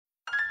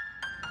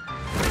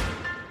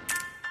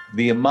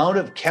the amount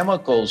of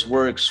chemicals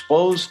we're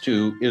exposed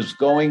to is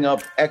going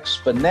up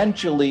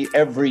exponentially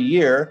every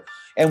year.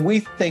 And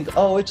we think,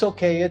 oh, it's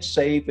okay, it's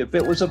safe. If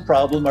it was a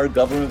problem, our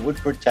government would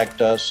protect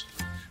us.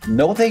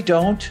 No, they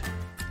don't.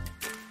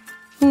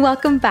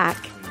 Welcome back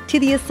to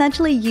the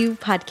Essentially You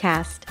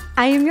podcast.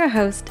 I am your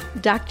host,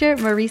 Dr.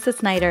 Marisa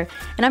Snyder,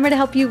 and I'm here to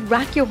help you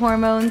rock your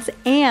hormones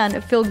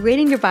and feel great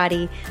in your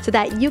body so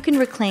that you can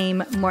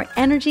reclaim more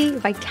energy,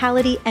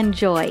 vitality, and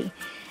joy,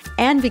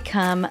 and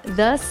become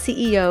the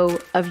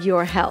CEO of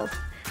your health.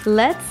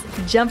 Let's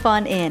jump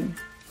on in.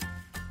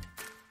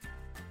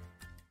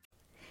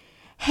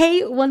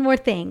 Hey, one more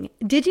thing.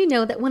 Did you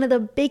know that one of the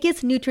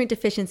biggest nutrient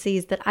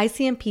deficiencies that I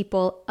see in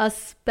people,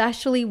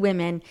 especially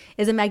women,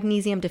 is a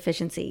magnesium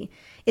deficiency?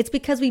 It's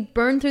because we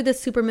burn through this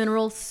super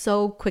mineral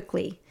so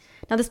quickly.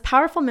 Now, this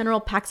powerful mineral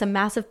packs a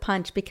massive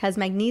punch because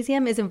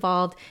magnesium is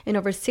involved in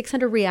over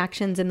 600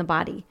 reactions in the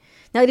body.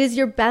 Now, it is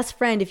your best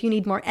friend if you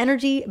need more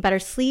energy, better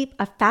sleep,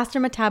 a faster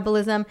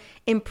metabolism,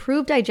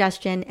 improved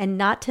digestion, and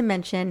not to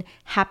mention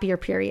happier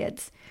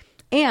periods.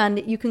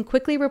 And you can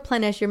quickly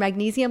replenish your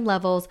magnesium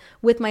levels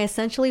with my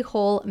Essentially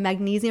Whole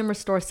Magnesium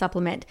Restore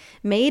supplement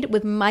made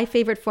with my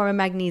favorite form of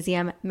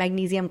magnesium,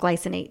 magnesium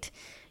glycinate.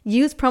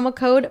 Use promo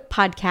code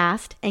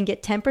PODCAST and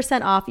get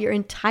 10% off your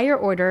entire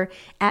order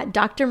at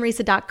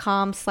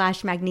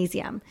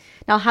drmarisa.com/magnesium.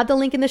 Now I'll have the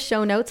link in the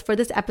show notes for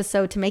this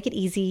episode to make it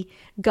easy.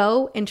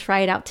 Go and try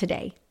it out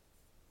today.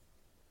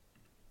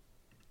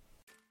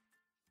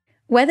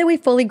 Whether we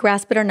fully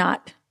grasp it or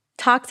not,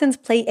 toxins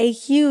play a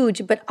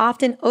huge but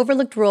often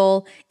overlooked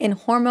role in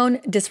hormone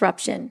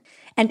disruption.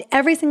 And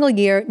every single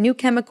year, new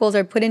chemicals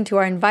are put into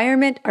our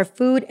environment, our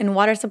food and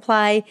water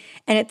supply,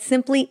 and it's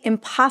simply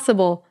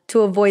impossible to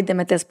avoid them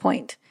at this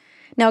point.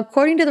 Now,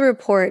 according to the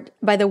report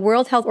by the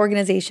World Health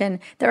Organization,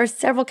 there are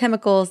several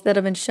chemicals that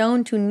have been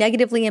shown to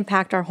negatively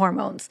impact our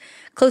hormones.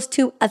 Close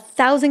to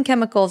 1,000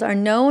 chemicals are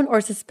known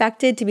or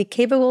suspected to be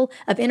capable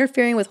of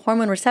interfering with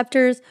hormone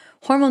receptors,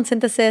 hormone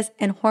synthesis,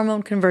 and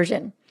hormone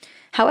conversion.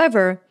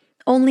 However,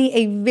 only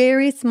a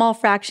very small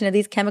fraction of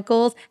these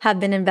chemicals have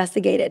been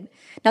investigated.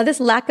 Now, this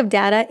lack of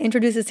data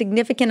introduces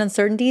significant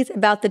uncertainties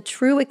about the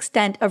true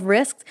extent of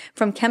risks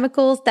from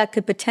chemicals that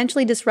could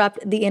potentially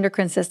disrupt the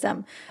endocrine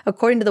system,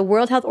 according to the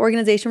World Health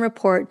Organization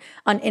report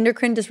on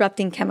endocrine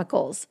disrupting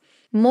chemicals.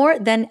 More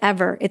than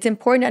ever, it's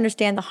important to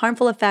understand the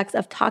harmful effects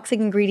of toxic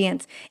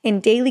ingredients in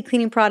daily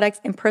cleaning products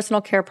and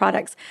personal care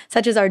products,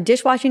 such as our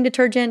dishwashing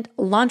detergent,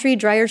 laundry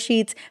dryer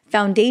sheets,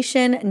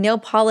 foundation, nail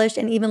polish,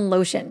 and even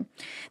lotion.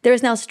 There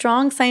is now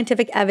strong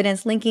scientific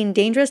evidence linking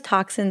dangerous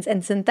toxins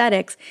and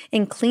synthetics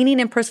in cleaning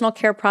and personal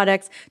care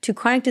products to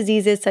chronic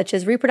diseases such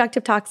as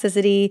reproductive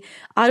toxicity,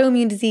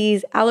 autoimmune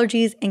disease,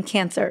 allergies, and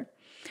cancer.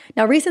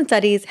 Now, recent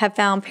studies have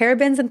found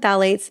parabens and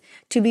phthalates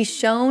to be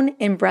shown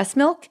in breast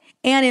milk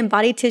and in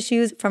body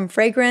tissues from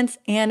fragrance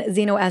and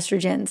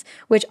xenoestrogens,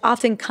 which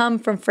often come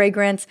from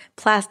fragrance,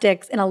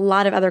 plastics, and a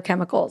lot of other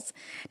chemicals.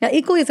 Now,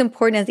 equally as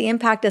important as the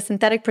impact of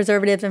synthetic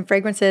preservatives and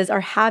fragrances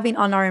are having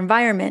on our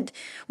environment,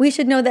 we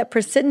should know that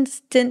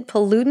persistent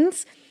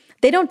pollutants,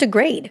 they don't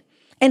degrade.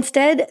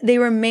 Instead, they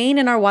remain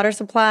in our water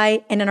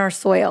supply and in our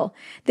soil.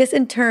 This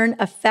in turn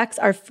affects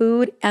our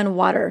food and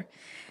water.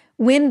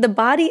 When the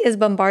body is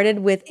bombarded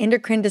with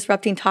endocrine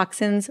disrupting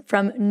toxins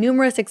from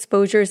numerous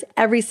exposures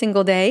every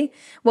single day,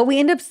 what we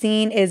end up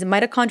seeing is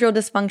mitochondrial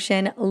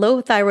dysfunction,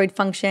 low thyroid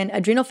function,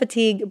 adrenal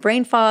fatigue,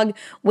 brain fog,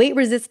 weight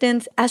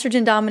resistance,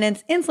 estrogen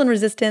dominance, insulin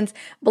resistance,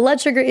 blood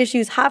sugar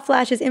issues, hot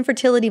flashes,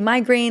 infertility,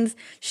 migraines,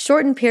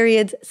 shortened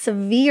periods,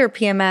 severe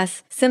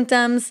PMS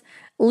symptoms,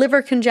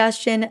 liver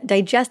congestion,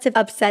 digestive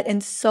upset,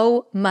 and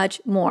so much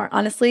more.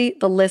 Honestly,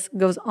 the list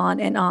goes on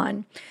and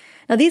on.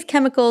 Now, these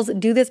chemicals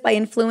do this by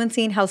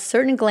influencing how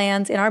certain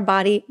glands in our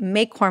body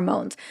make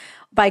hormones,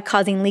 by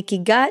causing leaky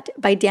gut,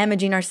 by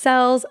damaging our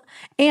cells,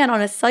 and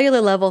on a cellular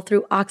level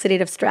through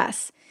oxidative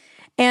stress.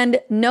 And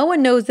no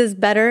one knows this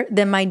better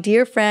than my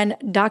dear friend,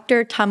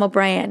 Dr. Tom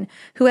O'Brien,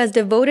 who has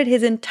devoted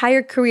his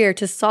entire career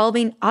to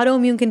solving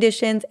autoimmune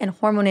conditions and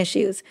hormone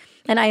issues.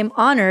 And I am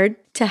honored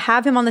to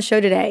have him on the show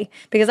today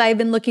because I have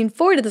been looking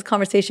forward to this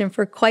conversation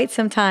for quite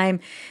some time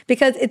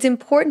because it's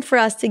important for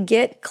us to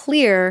get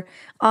clear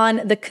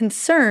on the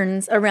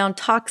concerns around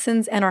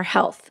toxins and our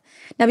health.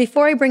 Now,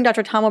 before I bring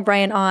Dr. Tom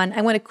O'Brien on,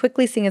 I want to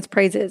quickly sing his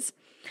praises.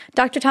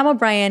 Dr. Tom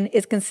O'Brien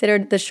is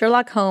considered the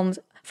Sherlock Holmes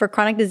for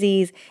chronic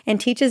disease and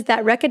teaches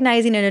that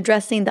recognizing and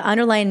addressing the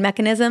underlying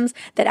mechanisms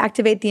that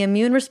activate the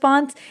immune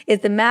response is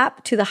the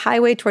map to the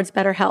highway towards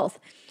better health.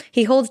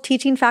 He holds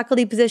teaching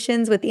faculty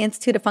positions with the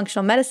Institute of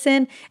Functional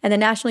Medicine and the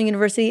National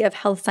University of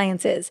Health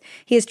Sciences.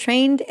 He has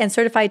trained and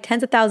certified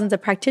tens of thousands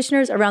of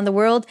practitioners around the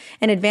world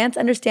in advanced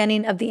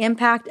understanding of the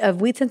impact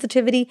of wheat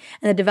sensitivity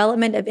and the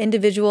development of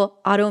individual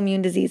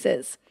autoimmune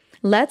diseases.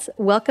 Let's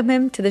welcome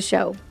him to the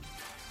show.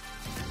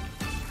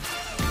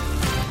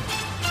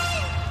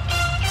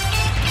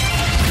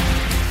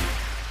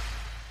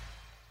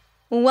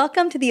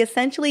 Welcome to the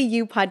Essentially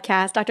You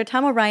podcast. Dr.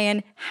 Tom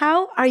O'Brien,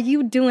 how are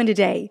you doing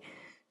today?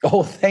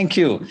 Oh, thank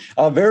you.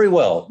 Very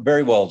well.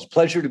 Very well. It's a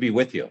pleasure to be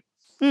with you.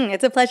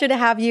 It's a pleasure to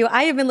have you.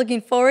 I have been looking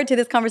forward to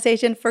this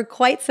conversation for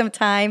quite some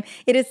time.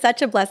 It is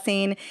such a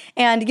blessing.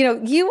 And,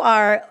 you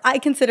are, I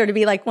consider to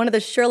be like one of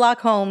the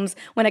Sherlock Holmes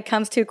when it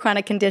comes to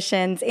chronic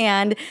conditions.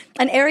 And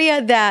an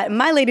area that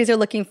my ladies are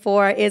looking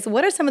for is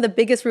what are some of the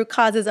biggest root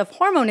causes of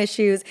hormone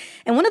issues?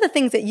 And one of the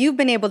things that you've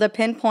been able to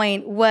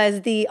pinpoint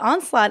was the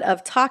onslaught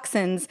of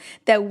toxins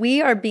that we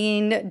are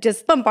being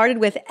just bombarded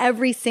with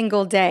every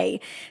single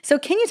day. So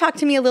can you talk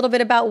to me a little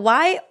bit about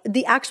why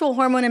the actual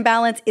hormone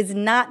imbalance is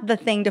not the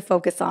thing to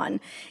focus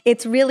on?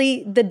 It's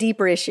really the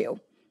deeper issue.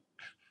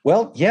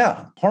 Well,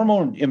 yeah,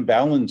 hormone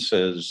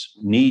imbalances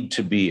need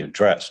to be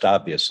addressed,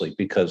 obviously,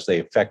 because they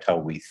affect how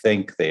we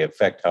think, they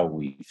affect how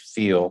we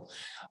feel,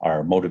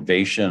 our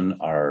motivation,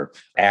 our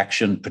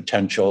action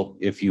potential,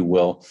 if you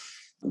will.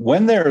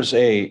 When there's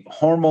a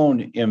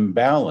hormone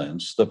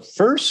imbalance, the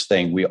first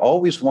thing we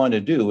always want to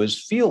do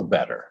is feel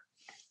better.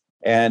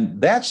 And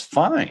that's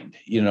fine.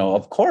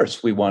 Of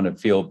course, we want to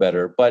feel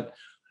better, but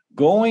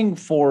going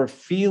for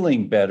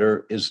feeling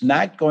better is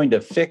not going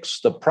to fix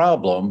the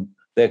problem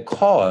that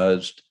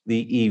caused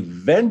the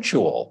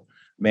eventual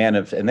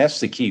and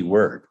that's the key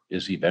word,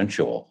 is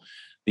eventual,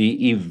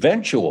 the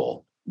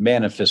eventual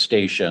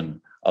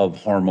manifestation of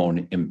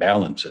hormone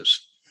imbalances.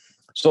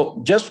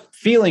 So just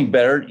feeling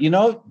better,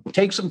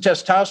 take some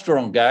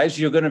testosterone, guys,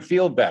 you're going to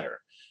feel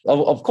better.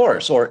 Of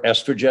course, or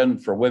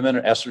estrogen for women,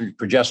 or estrogen,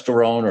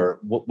 progesterone, or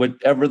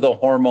whatever the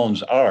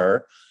hormones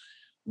are.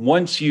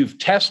 Once you've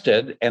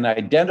tested and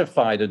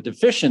identified a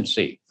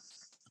deficiency,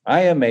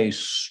 I am a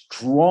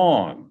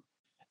strong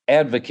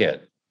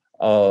advocate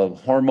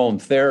of hormone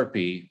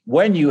therapy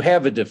when you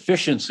have a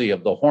deficiency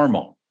of the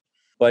hormone.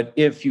 But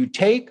if you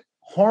take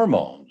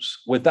hormones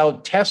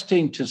without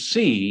testing to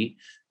see,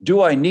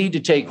 do I need to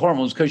take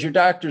hormones? Because your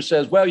doctor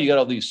says, well, you got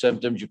all these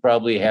symptoms. You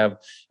probably have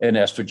an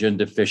estrogen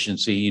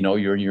deficiency.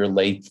 You're in your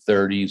late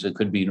 30s. It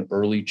could be an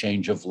early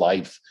change of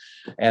life.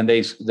 And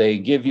they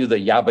give you the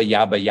yabba,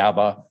 yabba,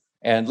 yabba.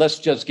 And let's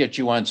just get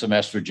you on some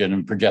estrogen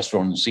and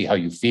progesterone and see how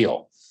you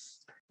feel.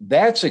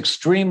 That's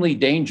extremely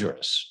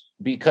dangerous,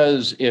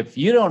 because if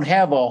you don't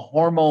have a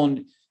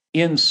hormone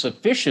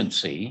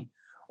insufficiency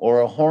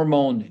or a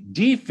hormone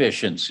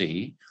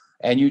deficiency,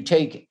 and you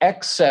take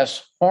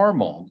excess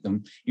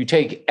hormone, you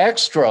take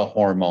extra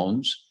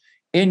hormones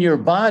in your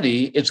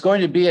body, it's going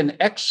to be an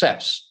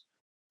excess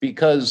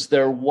because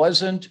there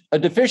wasn't a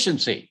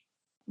deficiency.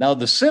 Now,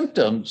 the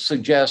symptoms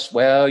suggest,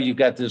 well, you've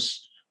got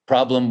this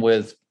problem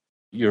with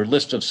your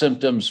list of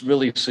symptoms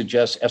really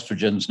suggests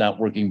estrogen's not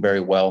working very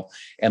well,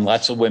 and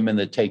lots of women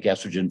that take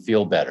estrogen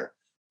feel better.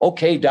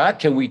 Okay, doc,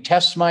 can we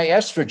test my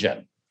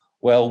estrogen?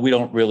 Well, we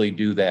don't really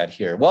do that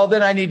here. Well,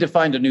 then I need to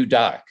find a new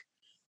doc.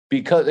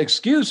 Because,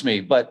 excuse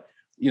me, but,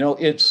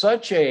 it's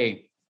such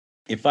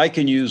if I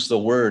can use the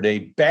word,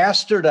 a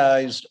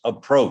bastardized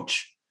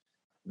approach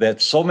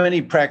that so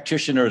many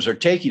practitioners are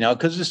taking now,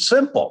 because it's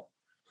simple.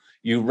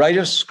 You write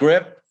a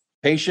script,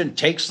 patient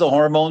takes the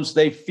hormones,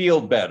 they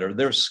feel better,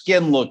 their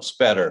skin looks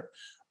better.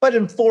 But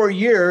in 4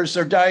 years,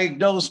 they're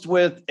diagnosed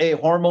with a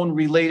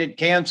hormone-related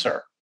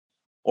cancer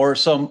or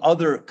some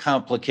other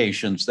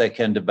complications that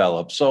can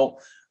develop. So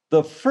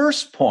the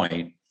first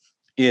point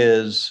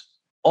is,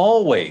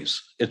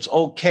 always, it's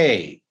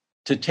okay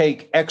to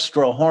take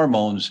extra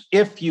hormones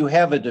if you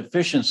have a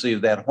deficiency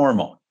of that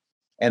hormone.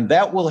 And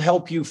that will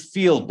help you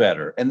feel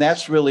better. And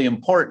that's really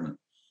important.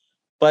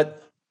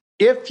 But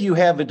if you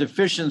have a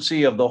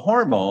deficiency of the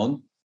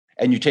hormone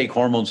and you take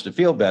hormones to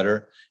feel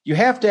better, you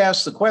have to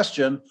ask the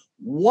question,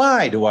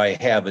 why do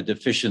I have a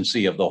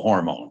deficiency of the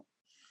hormone?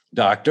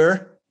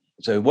 Doctor,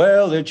 say,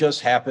 well, it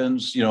just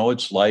happens,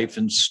 it's life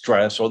and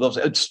stress, or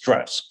it's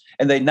stress.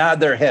 And they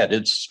nod their head,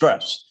 it's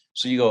stress.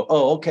 So you go,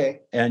 oh,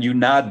 okay. And you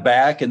nod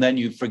back and then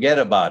you forget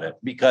about it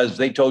because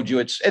they told you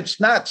it's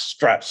not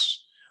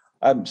stress.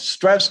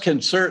 Stress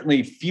can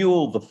certainly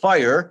fuel the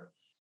fire,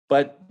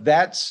 but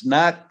that's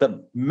not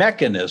the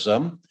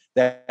mechanism.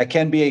 That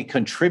can be a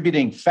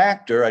contributing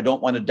factor. I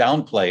don't want to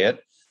downplay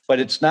it,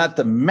 but it's not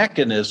the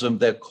mechanism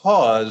that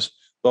caused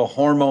the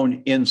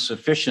hormone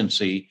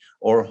insufficiency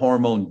or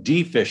hormone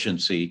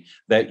deficiency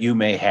that you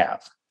may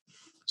have.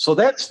 So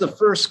that's the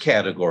first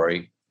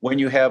category. When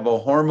you have a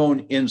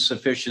hormone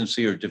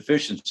insufficiency or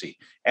deficiency,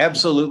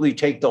 absolutely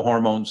take the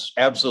hormones,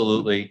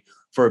 absolutely,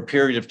 for a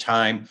period of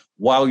time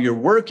while you're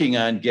working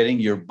on getting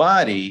your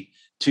body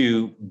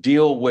to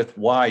deal with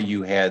why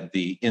you had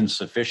the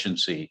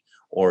insufficiency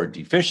or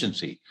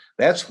deficiency.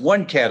 That's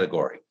one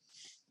category.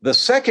 The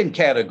second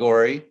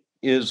category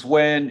is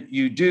when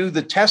you do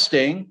the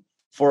testing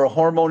for a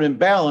hormone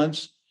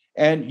imbalance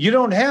and you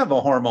don't have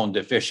a hormone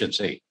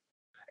deficiency.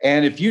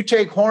 And if you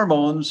take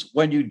hormones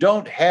when you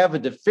don't have a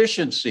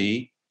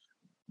deficiency,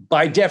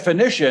 by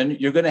definition,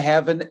 you're going to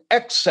have an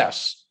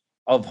excess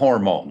of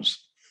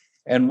hormones.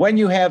 And when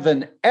you have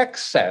an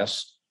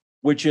excess,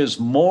 which is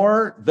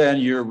more than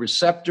your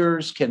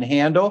receptors can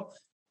handle,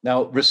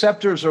 now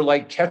receptors are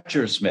like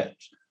catcher's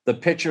mitts. The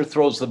pitcher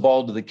throws the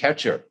ball to the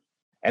catcher.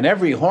 And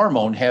every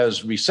hormone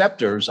has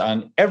receptors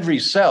on every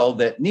cell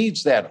that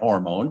needs that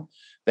hormone.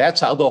 That's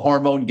how the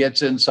hormone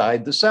gets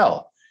inside the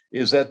cell.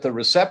 is that the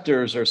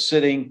receptors are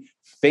sitting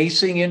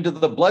facing into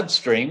the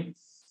bloodstream.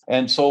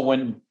 And so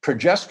when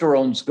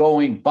progesterone's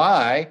going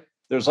by,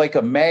 there's like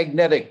a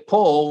magnetic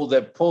pull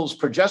that pulls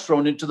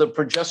progesterone into the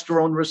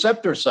progesterone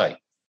receptor site.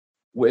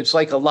 It's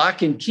like a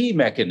lock and key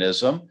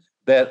mechanism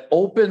that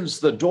opens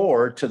the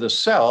door to the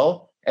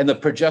cell, and the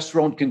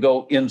progesterone can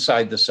go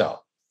inside the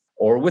cell.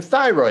 Or with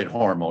thyroid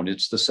hormone,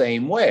 it's the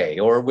same way.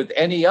 Or with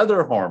any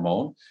other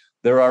hormone,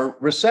 there are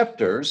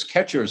receptors,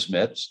 catcher's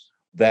mitts,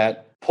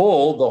 that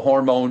pull the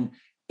hormone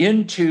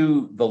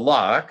into the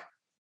lock,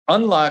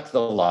 unlock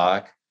the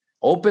lock,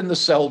 open the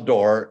cell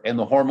door, and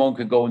the hormone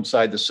can go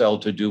inside the cell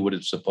to do what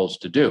it's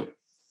supposed to do.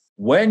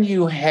 When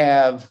you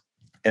have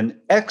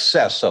an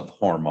excess of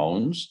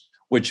hormones,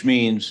 which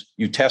means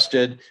you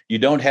tested, you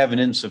don't have an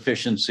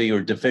insufficiency or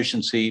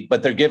deficiency,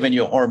 but they're giving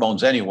you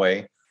hormones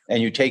anyway,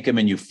 and you take them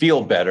and you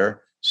feel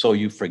better, so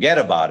you forget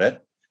about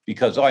it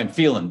because, I'm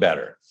feeling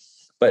better.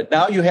 But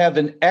now you have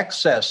an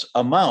excess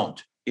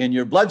amount in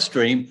your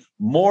bloodstream,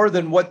 more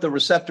than what the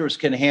receptors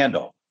can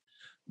handle.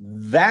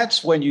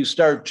 That's when you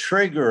start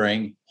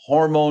triggering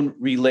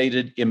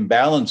hormone-related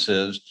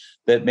imbalances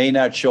that may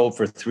not show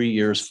for 3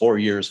 years, 4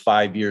 years,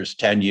 5 years,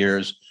 10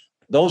 years.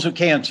 Those are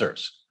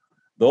cancers.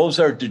 Those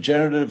are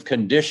degenerative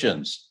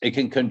conditions. It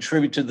can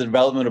contribute to the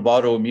development of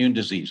autoimmune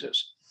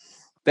diseases.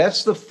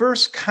 That's the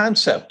first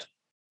concept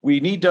we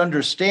need to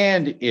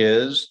understand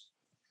is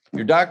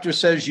your doctor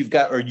says you've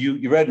got, or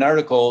you read an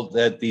article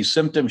that the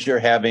symptoms you're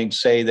having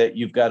say that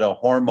you've got a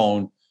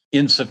hormone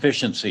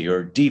insufficiency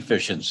or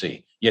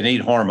deficiency. You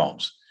need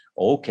hormones.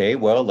 Okay,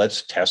 well,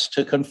 let's test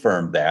to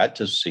confirm that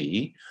to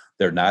see.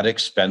 They're not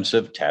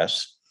expensive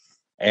tests.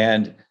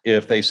 And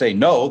if they say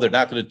no, they're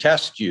not going to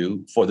test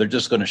you they're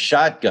just going to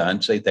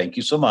shotgun, say, thank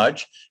you so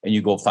much, and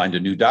you go find a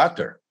new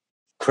doctor.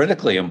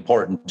 Critically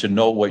important to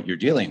know what you're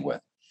dealing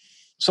with.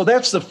 So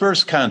that's the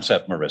first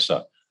concept,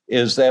 Marissa,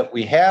 is that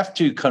we have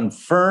to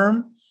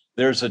confirm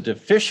there's a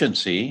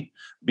deficiency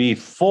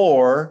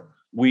before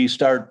we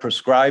start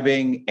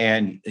prescribing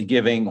and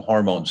giving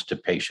hormones to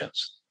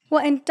patients.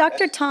 Well, and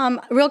Dr.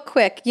 Tom, real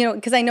quick,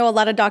 because I know a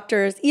lot of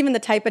doctors, even the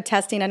type of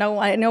testing, I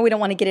know we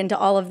don't want to get into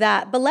all of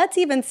that, but let's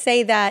even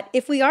say that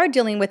if we are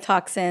dealing with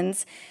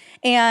toxins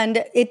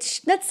and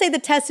let's say the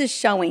test is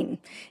showing,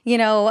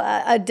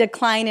 a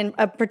decline in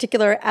a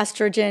particular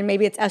estrogen,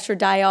 maybe it's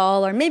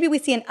estradiol, or maybe we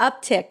see an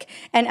uptick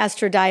in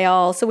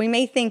estradiol. So we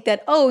may think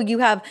that, you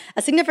have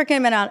a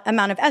significant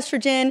amount of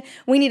estrogen.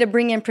 We need to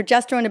bring in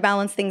progesterone to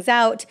balance things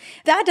out.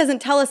 That doesn't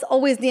tell us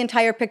always the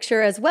entire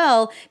picture as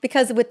well,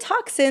 because with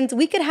toxins,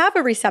 we could have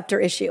a receptor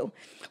issue.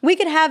 We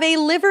could have a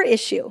liver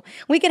issue.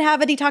 We could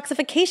have a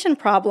detoxification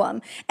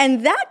problem.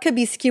 And that could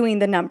be skewing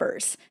the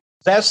numbers.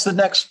 That's the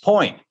next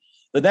point.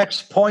 The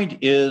next point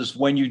is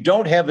when you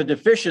don't have a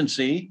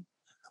deficiency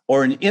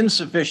or an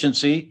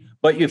insufficiency,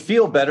 but you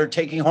feel better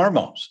taking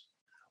hormones.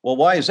 Well,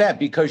 why is that?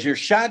 Because you're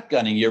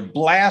shotgunning, you're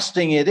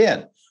blasting it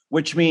in,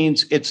 which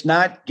means it's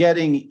not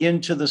getting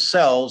into the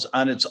cells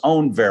on its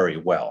own very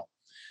well.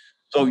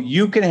 So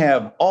you can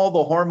have all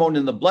the hormone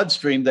in the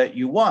bloodstream that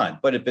you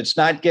want, but if it's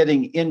not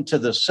getting into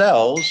the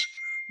cells,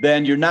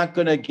 then you're not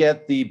going to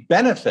get the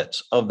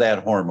benefits of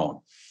that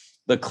hormone.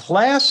 The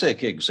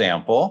classic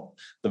example,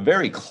 the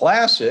very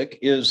classic,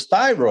 is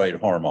thyroid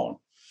hormone.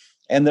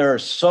 And there are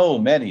so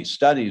many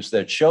studies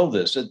that show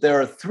this, that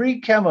there are 3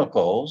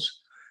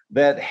 chemicals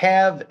that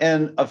have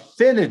an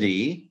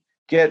affinity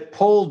get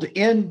pulled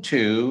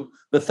into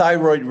the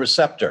thyroid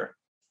receptor.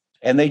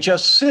 And they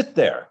just sit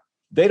there.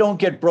 They don't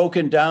get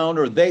broken down,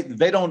 or they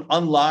don't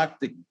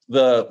unlock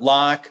the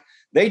lock.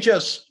 They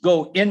just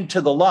go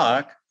into the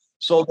lock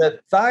so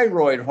that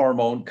thyroid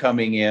hormone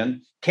coming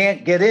in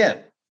can't get in,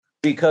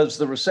 because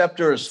the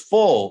receptor is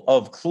full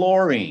of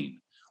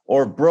chlorine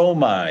or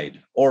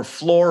bromide or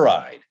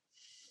fluoride.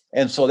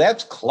 And so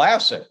that's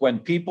classic. When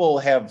people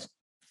have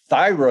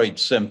thyroid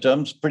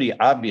symptoms, pretty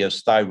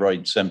obvious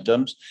thyroid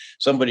symptoms,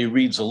 somebody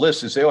reads a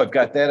list and say, I've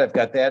got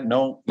that.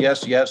 No,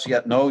 yes,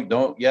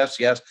 no,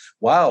 yes.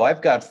 Wow,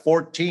 I've got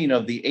 14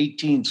 of the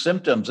 18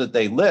 symptoms that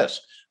they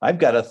list. I've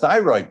got a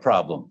thyroid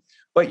problem.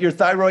 But your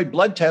thyroid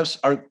blood tests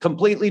are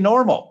completely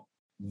normal.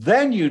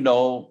 Then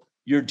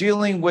you're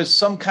dealing with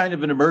some kind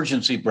of an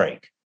emergency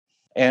brake.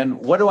 And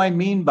what do I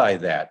mean by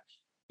that?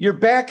 You're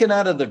backing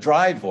out of the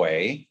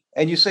driveway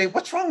and you say,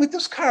 what's wrong with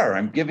this car?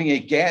 I'm giving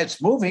it gas,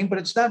 it's moving, but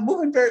it's not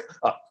moving the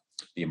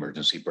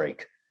emergency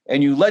brake.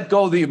 And you let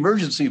go of the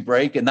emergency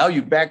brake, and now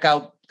you back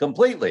out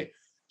completely.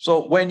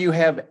 So when you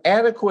have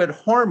adequate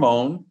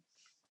hormone,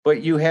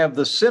 but you have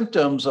the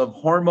symptoms of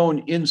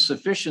hormone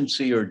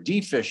insufficiency or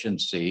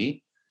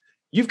deficiency,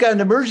 you've got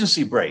an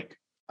emergency brake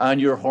on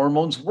your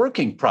hormones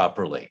working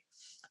properly.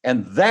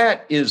 And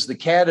that is the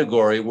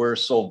category where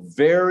so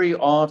very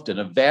often,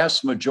 a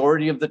vast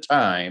majority of the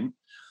time,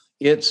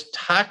 it's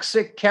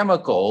toxic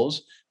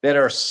chemicals that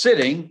are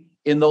sitting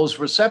in those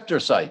receptor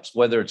sites,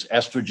 whether it's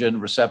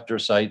estrogen receptor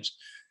sites.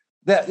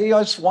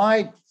 That's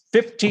why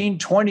 15,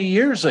 20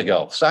 years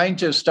ago,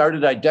 scientists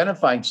started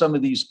identifying some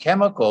of these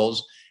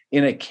chemicals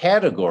in a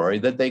category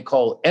that they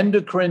call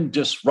endocrine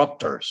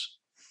disruptors,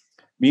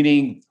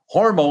 meaning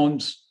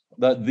hormones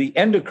the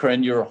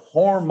endocrine, your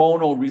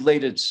hormonal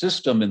related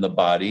system in the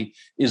body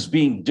is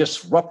being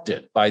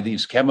disrupted by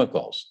these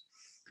chemicals.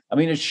 I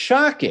mean, it's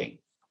shocking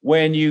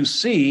when you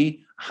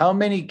see how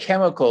many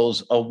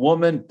chemicals a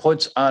woman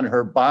puts on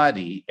her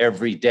body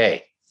every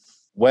day,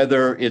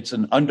 whether it's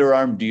an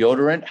underarm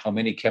deodorant, how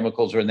many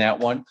chemicals are in that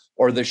one,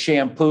 or the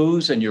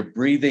shampoos and you're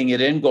breathing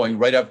it in, going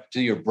right up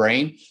to your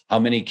brain, how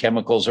many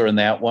chemicals are in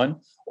that one,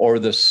 or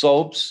the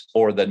soaps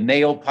or the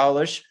nail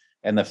polish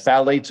and the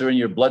phthalates are in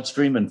your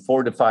bloodstream in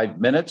 4 to 5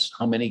 minutes,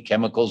 how many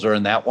chemicals are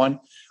in that one?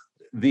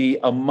 The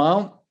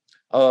amount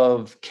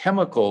of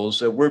chemicals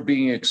that we're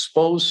being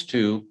exposed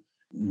to,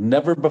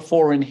 never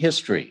before in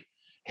history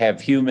have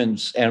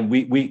humans, and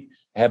we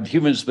have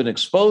humans been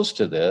exposed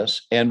to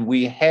this, and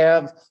we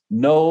have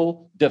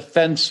no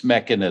defense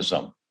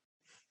mechanism.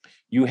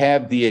 You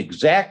have the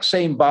exact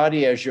same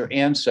body as your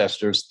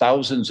ancestors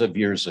thousands of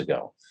years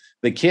ago.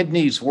 The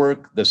kidneys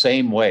work the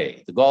same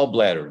way, the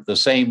gallbladder the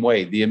same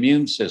way, the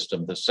immune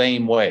system the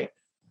same way.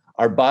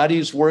 Our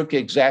bodies work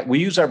we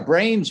use our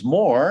brains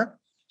more.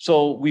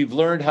 So we've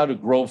learned how to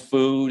grow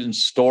food and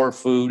store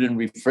food and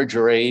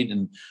refrigerate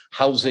and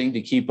housing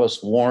to keep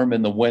us warm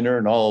in the winter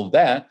and all of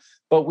that.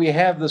 But we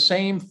have the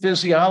same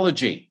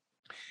physiology.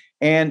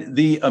 And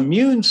the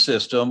immune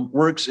system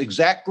works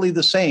exactly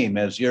the same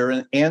as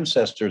your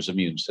ancestors'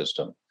 immune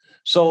system.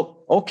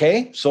 So,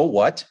 okay, so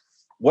what?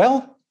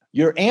 Well,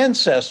 your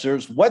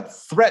ancestors, what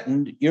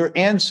threatened your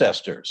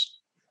ancestors?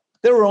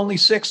 There were only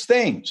 6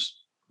 things: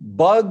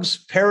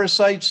 bugs,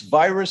 parasites,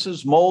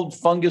 viruses, mold,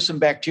 fungus,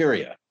 and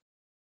bacteria.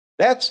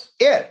 That's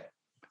it.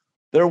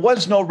 There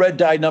was no red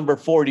dye number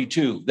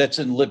 42 that's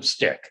in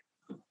lipstick.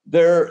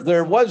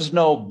 There was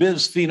no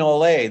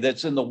bisphenol A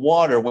that's in the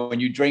water when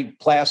you drink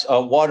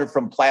water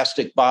from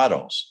plastic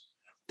bottles.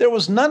 There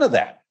was none of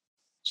that.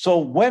 So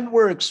when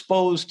we're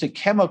exposed to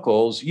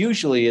chemicals,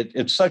 usually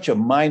it's such a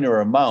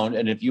minor amount.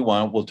 And if you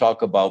want, we'll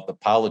talk about the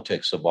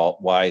politics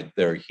about why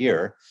they're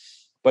here.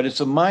 But it's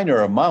a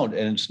minor amount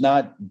and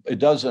it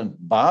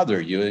doesn't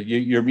bother you.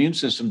 Your immune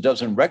system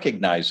doesn't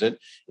recognize it.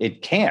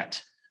 It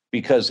can't,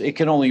 because it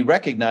can only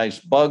recognize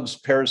bugs,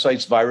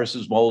 parasites,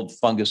 viruses, mold,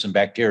 fungus, and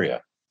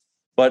bacteria.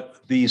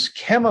 But these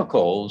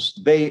chemicals,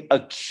 they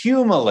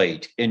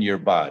accumulate in your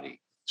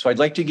body. So I'd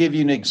like to give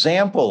you an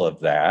example of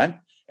that,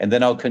 and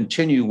then I'll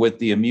continue with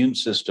the immune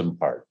system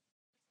part.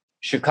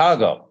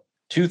 Chicago,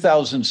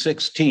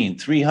 2016,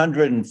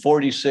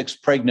 346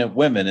 pregnant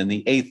women in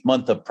the 8th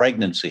month of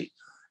pregnancy.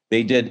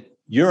 They did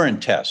urine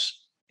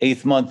tests,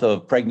 8th month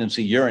of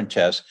pregnancy urine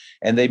tests,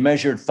 and they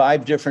measured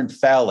 5 different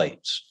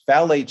phthalates.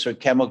 Phthalates are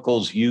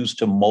chemicals used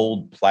to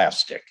mold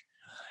plastic.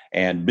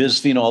 And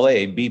bisphenol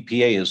A,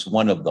 BPA, is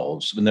one of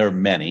those, and there are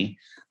many,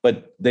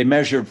 but they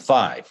measured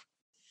 5.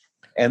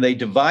 And they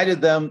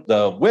divided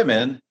the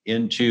women,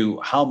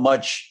 into how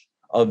much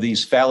of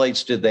these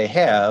phthalates did they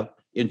have,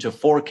 into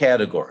 4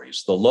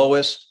 categories: the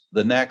lowest,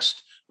 the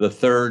next, the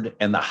third,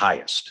 and the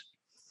highest.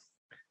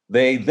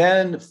 They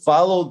then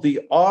followed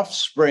the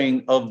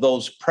offspring of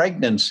those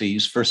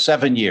pregnancies for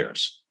 7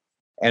 years.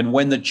 And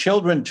when the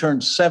children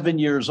turned 7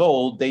 years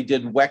old, they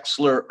did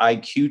Wechsler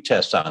IQ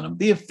tests on them,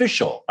 the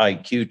official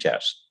IQ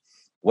test.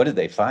 What did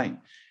they find?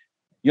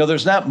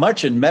 There's not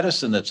much in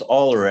medicine that's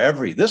all or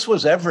every. This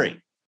was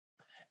every.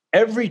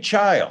 Every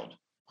child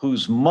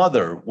whose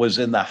mother was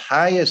in the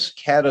highest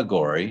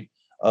category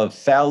of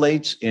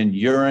phthalates in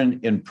urine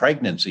in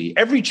pregnancy,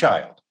 every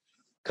child,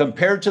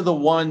 compared to the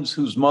ones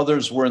whose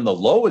mothers were in the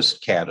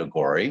lowest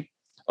category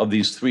of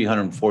these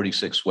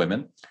 346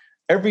 women,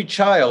 every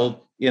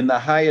child in the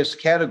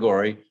highest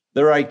category,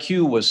 their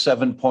IQ was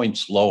 7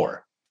 points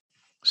lower,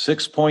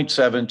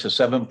 6.7 to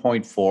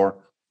 7.4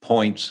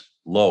 points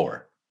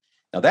lower.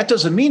 Now, that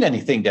doesn't mean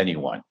anything to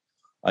anyone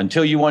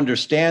until you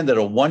understand that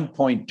a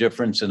 1-point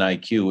difference in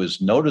IQ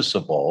is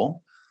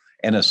noticeable,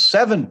 and a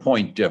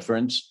 7-point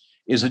difference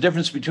is a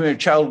difference between a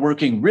child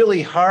working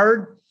really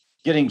hard,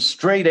 getting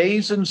straight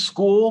A's in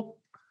school,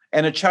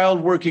 and a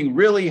child working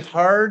really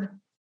hard,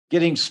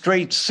 getting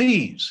straight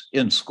C's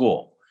in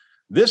school.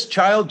 This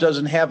child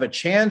doesn't have a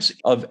chance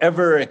of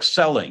ever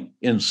excelling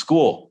in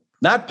school.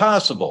 Not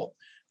possible,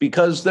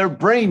 because their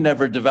brain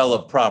never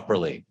developed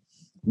properly.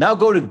 Now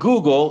go to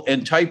Google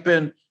and type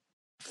in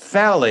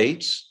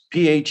phthalates,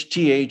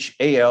 PHTHALATES,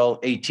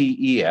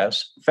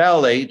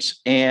 phthalates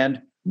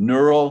and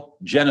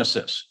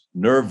neurogenesis,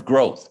 nerve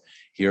growth.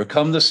 Here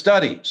come the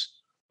studies.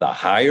 The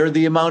higher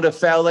the amount of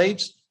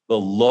phthalates, the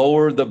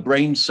lower the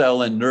brain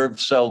cell and nerve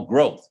cell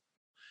growth.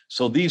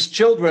 So these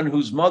children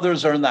whose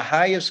mothers are in the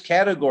highest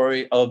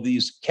category of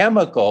these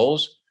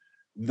chemicals,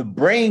 the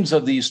brains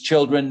of these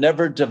children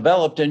never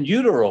developed in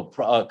utero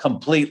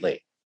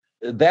completely.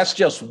 That's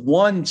just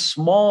one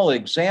small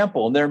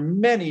example. And there are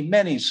many,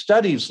 many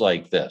studies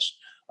like this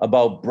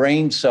about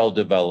brain cell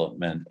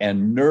development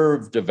and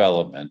nerve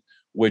development,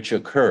 which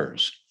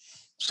occurs.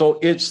 So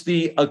it's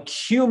the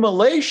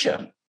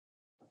accumulation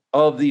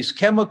of these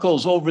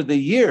chemicals over the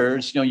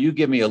years. You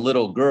give me a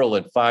little girl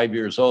at 5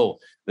 years old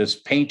that's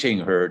painting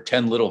her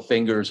 10 little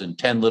fingers and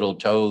 10 little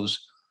toes.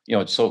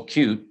 It's so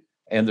cute.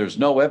 And there's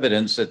no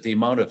evidence that the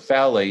amount of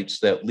phthalates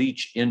that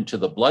leach into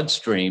the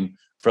bloodstream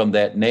from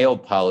that nail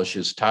polish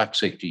is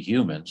toxic to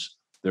humans.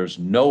 There's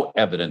no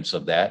evidence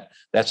of that.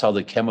 That's how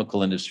the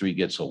chemical industry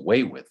gets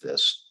away with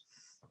this.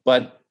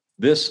 But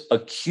this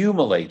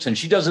accumulates, and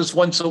she does this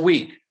once a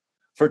week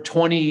for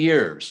 20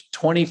 years,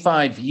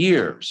 25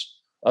 years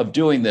of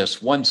doing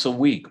this once a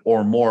week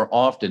or more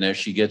often as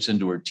she gets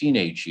into her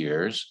teenage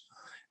years.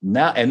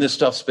 Now, and this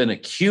stuff's been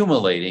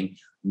accumulating.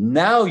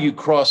 Now you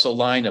cross a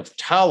line of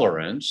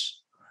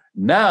tolerance.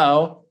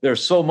 Now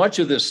there's so much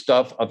of this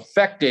stuff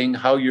affecting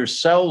how your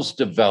cells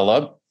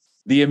develop.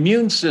 The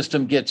immune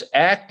system gets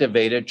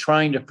activated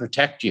trying to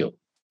protect you.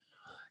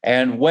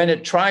 And when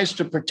it tries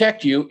to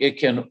protect you, it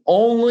can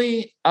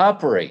only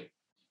operate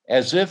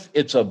as if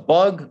it's a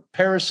bug,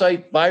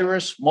 parasite,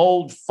 virus,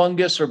 mold,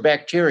 fungus, or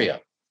bacteria,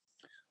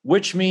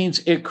 which means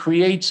it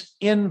creates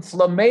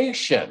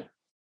inflammation,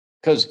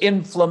 because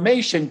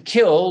inflammation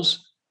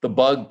kills the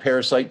bug,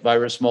 parasite,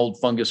 virus, mold,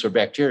 fungus, or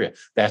bacteria.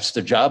 That's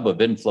the job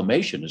of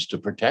inflammation, is to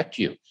protect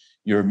you.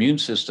 Your immune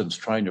system's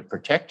trying to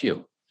protect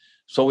you.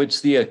 So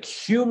it's the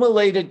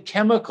accumulated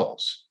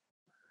chemicals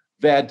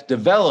that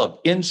develop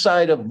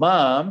inside of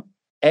mom,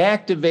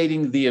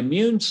 activating the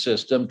immune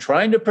system,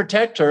 trying to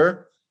protect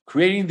her,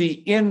 creating the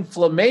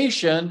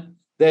inflammation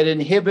that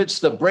inhibits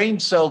the brain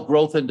cell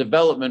growth and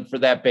development for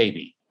that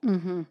baby.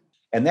 Mm-hmm.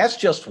 And that's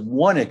just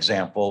one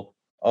example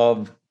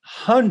of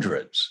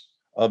hundreds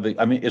of,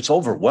 it's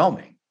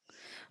overwhelming.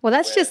 Well,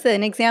 that's just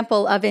an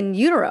example of in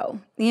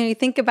utero. You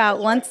think about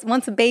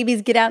once the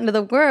babies get out into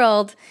the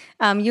world,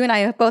 you and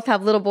I both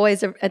have little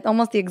boys at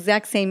almost the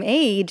exact same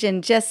age,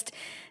 and just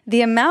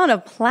the amount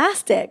of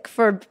plastic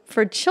for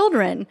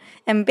children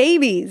and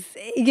babies,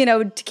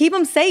 to keep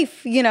them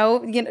safe,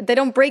 they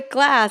don't break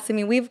glass. I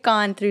mean, we've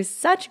gone through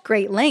such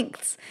great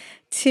lengths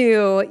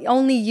to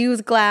only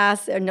use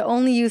glass and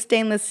only use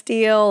stainless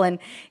steel. And,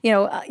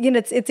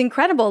 it's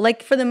incredible.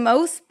 Like for the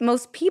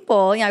most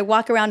people, I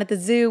walk around at the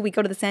zoo, we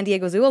go to the San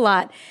Diego Zoo a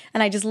lot,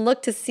 and I just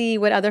look to see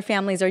what other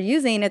families are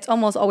using. It's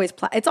almost always,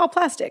 it's all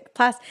plastic,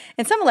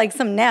 and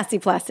some nasty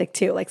plastic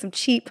too, like some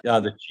cheap. Yeah,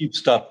 the cheap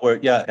stuff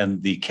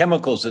and the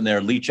chemicals in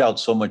there leach out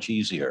so much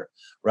easier,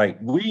 right?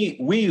 We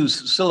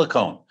use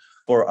silicone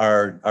for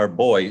our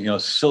boy,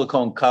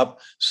 silicone cup,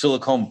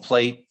 silicone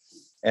plate,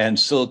 and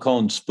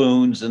silicone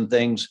spoons and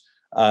things,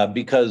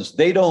 because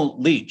they don't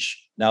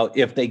leach. Now,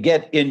 if they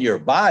get in your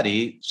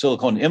body,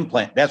 silicone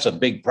implant, that's a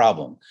big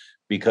problem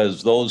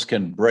because those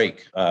can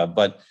break.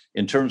 But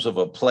in terms of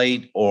a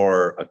plate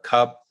or a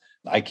cup,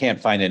 I can't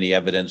find any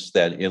evidence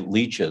that it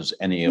leaches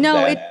any of that.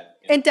 No,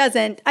 it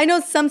doesn't. I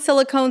know some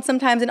silicone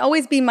sometimes, and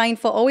always be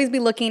mindful, always be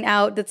looking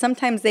out that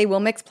sometimes they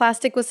will mix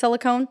plastic with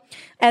silicone.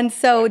 And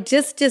so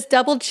just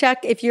double check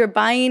if you're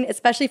buying,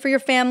 especially for your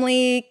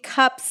family,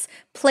 cups,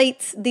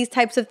 plates, these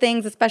types of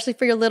things, especially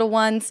for your little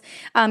ones.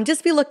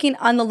 Just be looking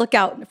on the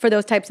lookout for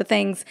those types of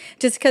things.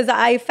 Just because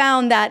I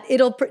found that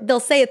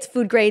they'll say it's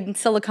food grade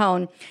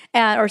silicone,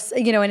 and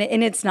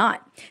it's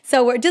not.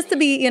 So we're just to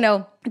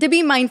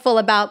be mindful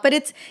about. But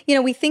it's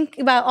we think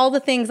about all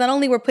the things. Not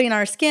only we're putting on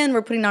our skin,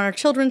 we're putting on our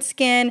children's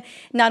skin.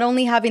 Not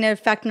only having an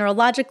effect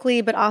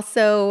neurologically, but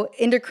also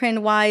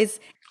endocrine wise.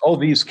 Oh,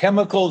 these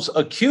chemicals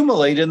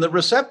accumulate in the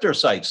receptor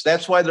sites.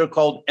 That's why they're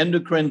called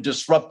endocrine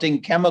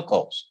disrupting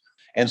chemicals.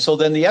 And so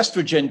then the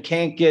estrogen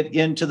can't get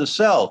into the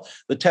cell.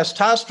 The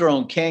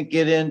testosterone can't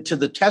get into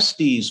the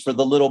testes for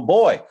the little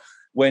boy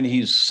when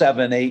he's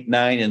 7, 8,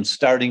 9 and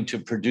starting to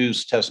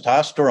produce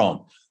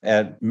testosterone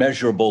at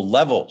measurable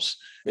levels.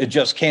 It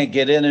just can't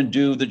get in and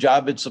do the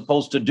job it's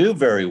supposed to do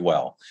very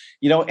well.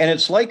 And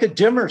it's like a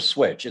dimmer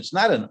switch. It's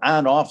not an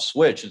on-off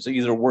switch. It's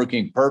either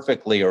working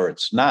perfectly or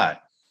it's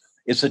not.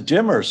 It's a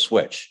dimmer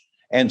switch.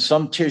 And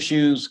some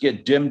tissues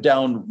get dimmed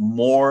down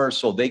more,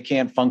 so they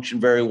can't function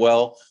very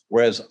well.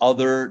 Whereas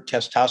other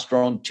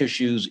testosterone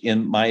tissues,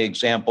 in my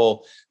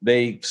example,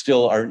 they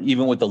still are,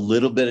 even with a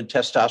little bit of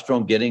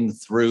testosterone getting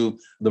through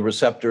the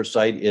receptor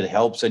site, it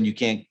helps, and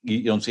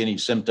you don't see any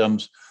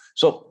symptoms.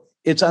 So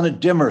it's on a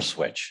dimmer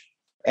switch.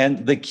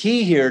 And the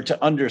key here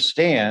to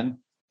understand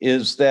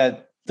is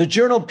that the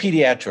Journal of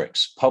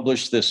Pediatrics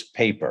published this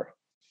paper.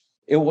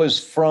 It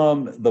was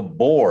from the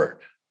board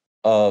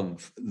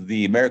of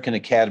the American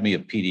Academy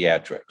of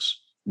Pediatrics,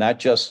 not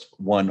just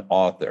one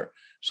author.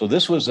 So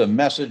this was a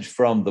message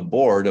from the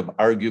board of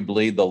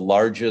arguably the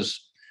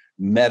largest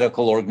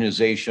medical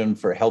organization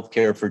for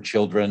healthcare for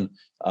children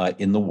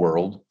in the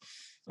world.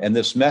 And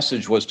this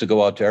message was to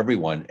go out to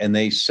everyone. And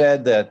they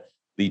said that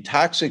the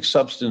Toxic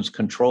Substance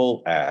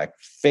Control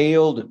Act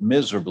failed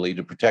miserably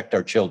to protect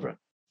our children.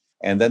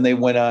 And then they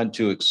went on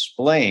to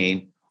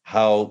explain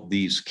how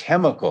these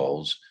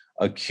chemicals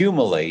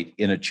accumulate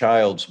in a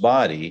child's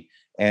body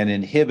and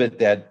inhibit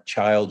that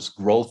child's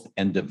growth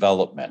and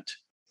development.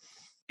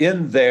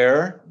 In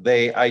there,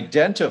 they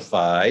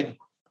identified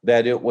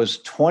that it was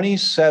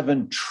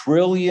 27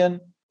 trillion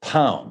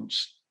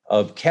pounds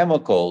of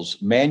chemicals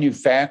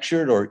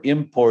manufactured or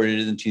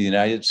imported into the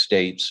United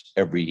States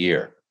every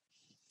year.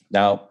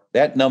 Now,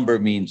 That number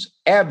means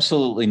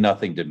absolutely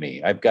nothing to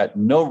me. I've got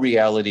no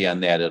reality on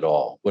that at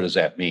all. What does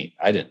that mean?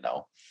 I didn't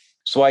know.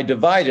 So I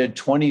divided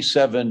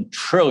 27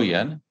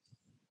 trillion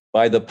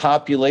by the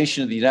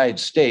population of the United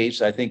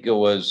States. I think it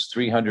was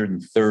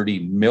 330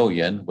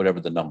 million,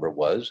 whatever the number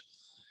was.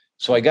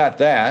 So I got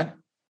that.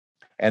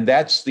 And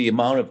that's the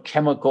amount of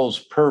chemicals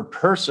per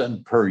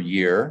person per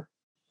year.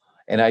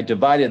 And I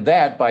divided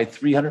that by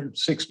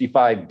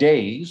 365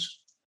 days.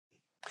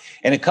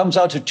 And it comes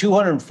out to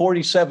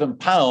 247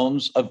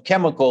 pounds of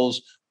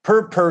chemicals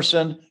per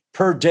person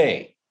per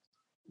day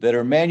that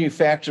are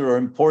manufactured or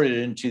imported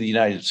into the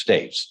United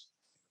States.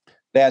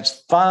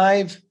 That's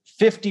 5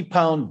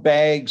 50-pound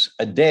bags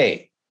a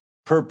day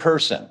per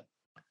person.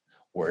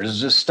 Where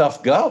does this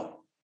stuff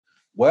go?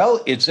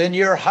 Well, it's in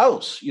your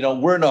house. You know,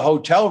 we're in a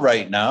hotel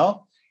right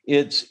now.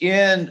 It's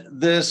in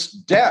this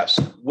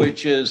desk,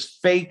 which is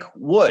fake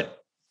wood.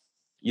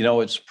 You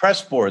know, it's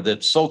pressboard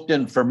that's soaked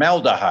in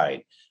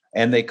formaldehyde,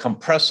 and they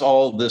compress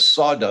all this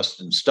sawdust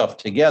and stuff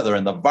together,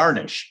 and the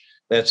varnish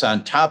that's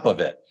on top of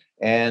it,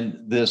 and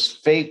this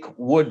fake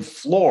wood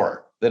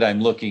floor that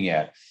I'm looking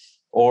at,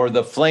 or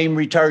the flame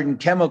retardant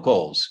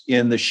chemicals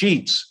in the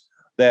sheets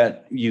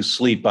that you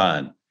sleep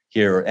on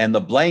here, and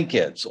the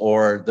blankets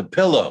or the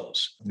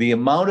pillows. The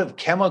amount of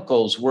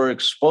chemicals we're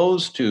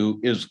exposed to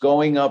is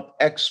going up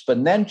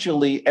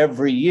exponentially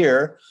every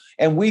year.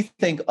 And we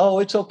think, oh,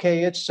 it's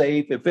okay, it's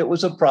safe. If it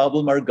was a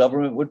problem, our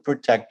government would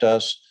protect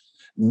us.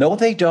 No,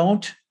 they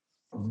don't.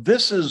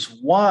 This is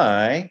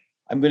why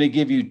I'm going to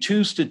give you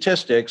two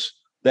statistics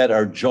that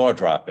are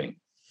jaw-dropping.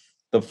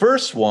 The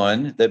first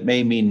one, that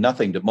may mean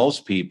nothing to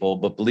most people,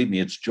 but believe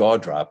me, it's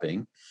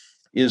jaw-dropping,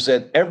 is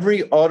that every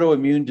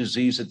autoimmune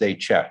disease that they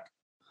check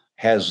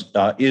is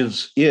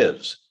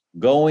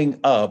going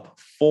up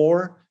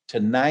 4 to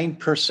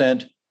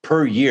 9%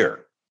 per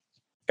year,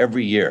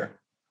 every year.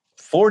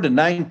 4 to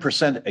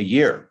 9% a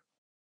year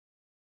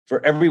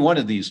for every one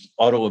of these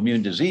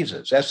autoimmune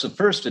diseases. That's the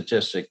first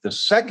statistic. The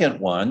second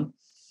one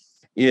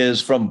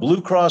is from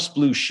Blue Cross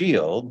Blue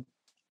Shield,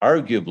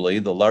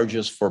 arguably the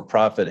largest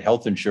for-profit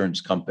health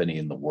insurance company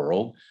in the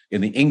world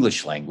in the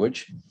English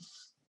language.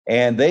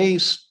 And they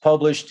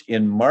published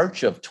in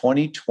March of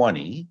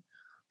 2020,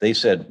 they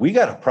said, we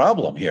got a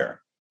problem here.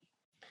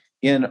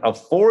 In a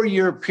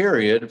 4-year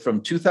period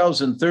from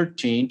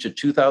 2013 to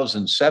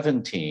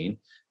 2017,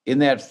 in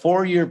that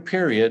 4-year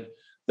period,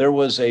 there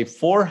was a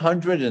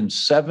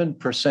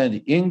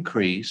 407%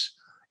 increase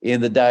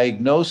in the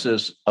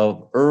diagnosis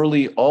of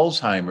early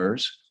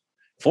Alzheimer's,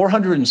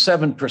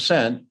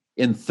 407%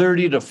 in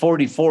 30 to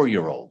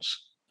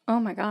 44-year-olds. Oh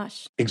my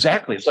gosh.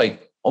 Exactly. It's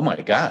like, oh my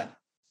God.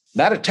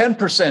 Not a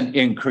 10%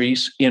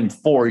 increase in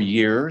 4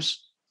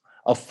 years,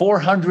 a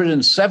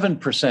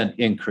 407%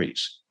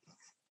 increase.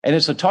 And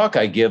it's a talk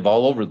I give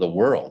all over the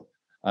world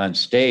on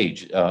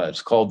stage.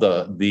 It's called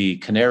the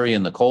Canary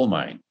in the Coal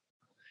Mine.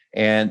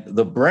 And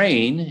the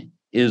brain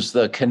is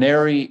the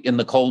canary in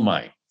the coal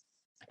mine.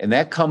 And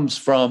that comes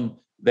from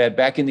that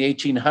back in the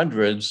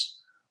 1800s,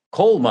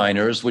 coal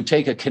miners would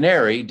take a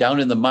canary down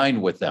in the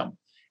mine with them.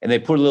 And they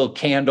put a little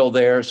candle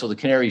there, so the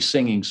canary's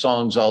singing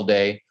songs all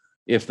day.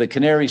 If the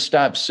canary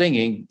stops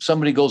singing,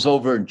 somebody goes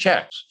over and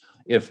checks.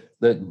 If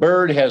the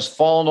bird has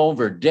fallen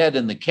over dead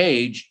in the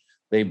cage,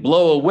 they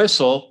blow a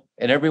whistle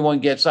and everyone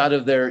gets out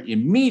of there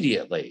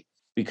immediately,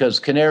 because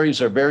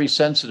canaries are very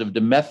sensitive to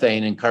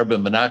methane and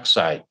carbon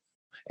monoxide,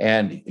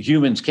 and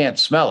humans can't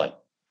smell it.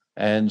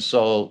 And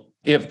so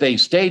if they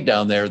stayed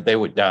down there, they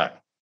would die,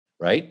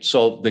 right?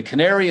 So the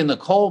canary in the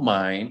coal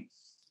mine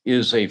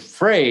is a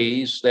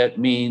phrase that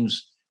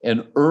means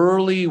an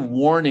early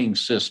warning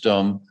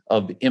system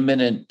of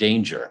imminent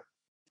danger.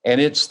 And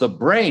it's the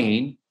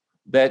brain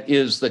that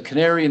is the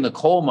canary in the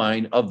coal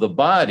mine of the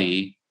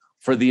body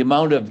for the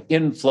amount of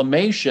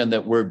inflammation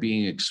that we're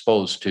being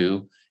exposed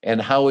to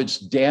and how it's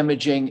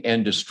damaging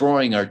and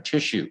destroying our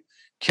tissue,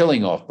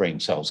 killing off brain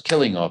cells,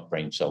 killing off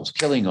brain cells,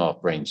 killing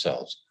off brain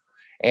cells.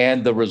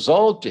 And the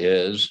result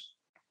is,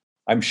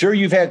 I'm sure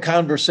you've had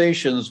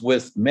conversations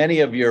with many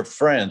of your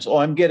friends. Oh,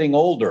 I'm getting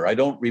older. I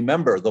don't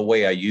remember the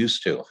way I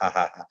used to. Ha,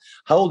 ha, ha.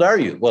 How old are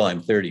you? Well,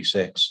 I'm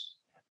 36.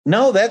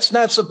 No, that's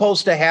not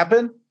supposed to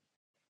happen.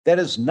 That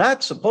is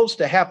not supposed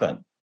to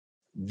happen.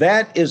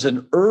 That is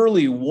an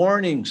early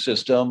warning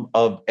system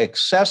of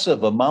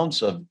excessive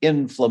amounts of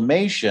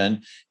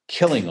inflammation,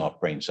 killing off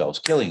brain cells,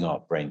 killing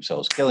off brain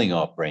cells, killing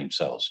off brain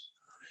cells.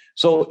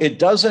 So it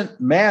doesn't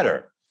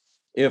matter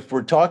if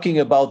we're talking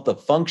about the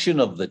function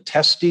of the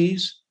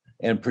testes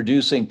and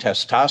producing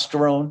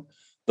testosterone,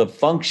 the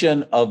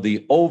function of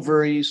the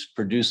ovaries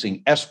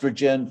producing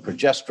estrogen,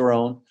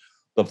 progesterone,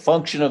 the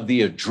function of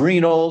the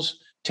adrenals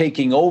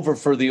taking over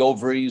for the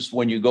ovaries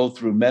when you go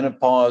through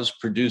menopause,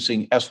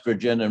 producing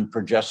estrogen and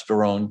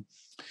progesterone,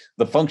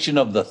 the function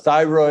of the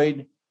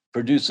thyroid,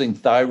 producing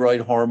thyroid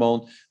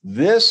hormone.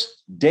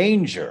 This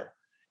danger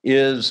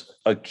is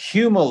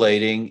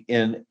accumulating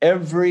in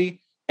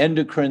every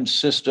endocrine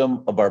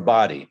system of our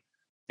body,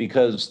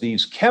 because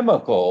these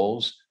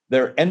chemicals,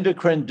 they're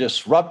endocrine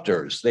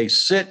disruptors. They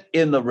sit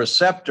in the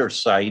receptor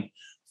site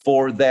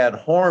for that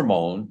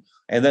hormone,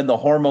 And then the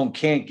hormone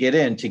can't get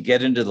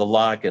into the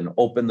lock and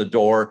open the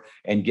door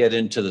and get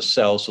into the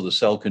cell so the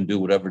cell can do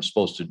whatever it's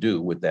supposed to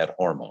do with that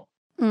hormone.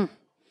 Mm.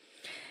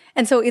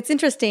 And so it's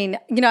interesting,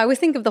 I always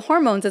think of the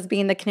hormones as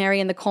being the canary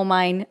in the coal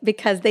mine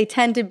because they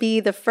tend to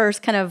be the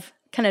first kind of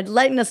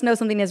letting us know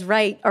something is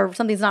right or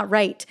something's not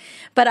right.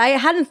 But I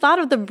hadn't thought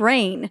of the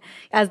brain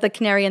as the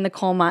canary in the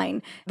coal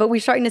mine. But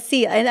we're starting to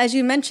see, and as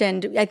you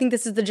mentioned, I think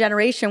this is the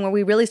generation where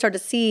we really start to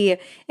see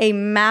a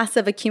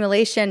massive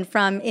accumulation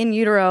from in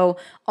utero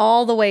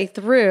all the way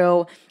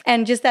through.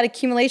 And just that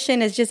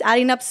accumulation is just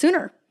adding up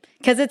sooner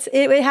because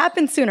it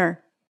happens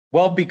sooner.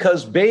 Well,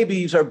 because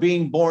babies are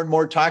being born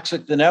more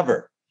toxic than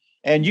ever.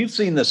 And you've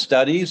seen the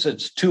studies.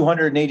 It's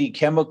 280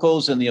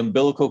 chemicals in the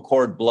umbilical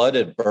cord blood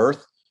at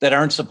birth that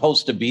aren't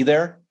supposed to be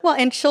there. Well,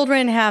 and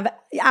children have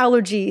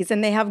allergies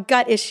and they have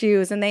gut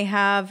issues and they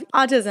have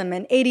autism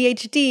and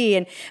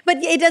ADHD but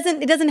it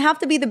doesn't have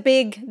to be the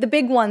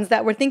big ones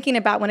that we're thinking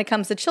about when it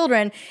comes to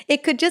children.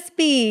 It could just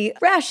be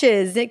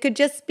rashes. It could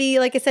just be,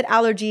 like I said,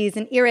 allergies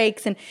and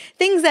earaches and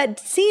things that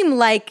seem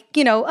like,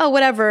 oh,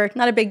 whatever,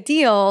 not a big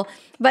deal.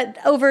 But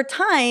over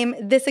time,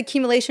 this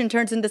accumulation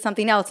turns into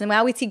something else. And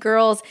now we see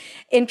girls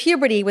in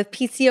puberty with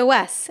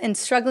PCOS and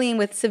struggling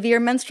with severe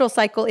menstrual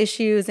cycle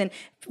issues and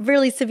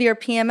really severe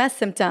PMS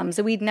symptoms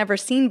that we'd never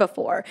seen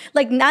before,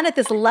 like not at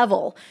this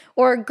level,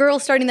 or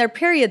girls starting their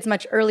periods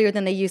much earlier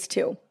than they used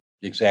to.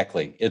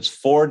 Exactly. It's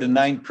 4 to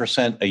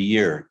 9% a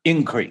year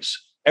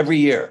increase every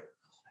year.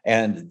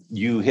 And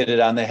you hit it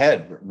on the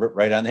head,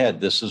 right on the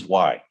head. This is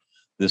why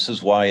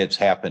it's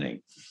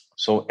happening.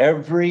 So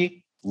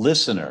every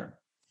listener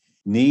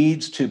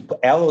needs to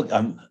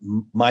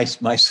my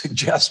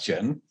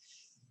suggestion,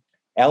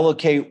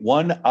 allocate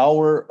 1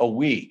 hour a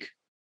week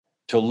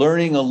to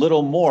learning a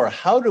little more.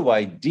 How do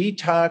I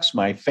detox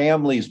my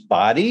family's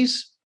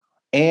bodies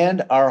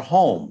and our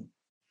home?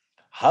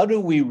 How do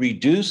we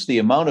reduce the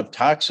amount of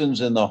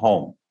toxins in the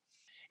home?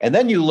 And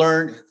then you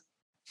learn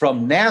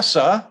from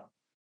NASA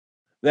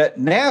that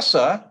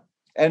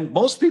and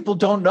most people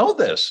don't know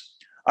this,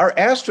 our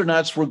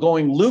astronauts were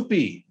going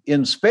loopy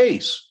in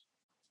space.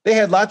 They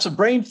had lots of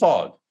brain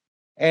fog,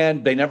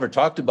 and they never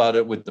talked about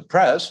it with the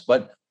press.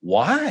 But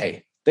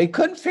why? They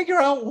couldn't figure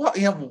out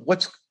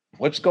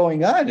what's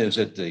going on. Is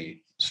it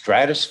the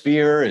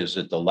stratosphere? Is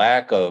it the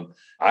lack of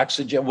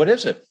oxygen? What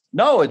is it?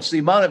 No, it's the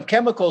amount of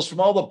chemicals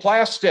from all the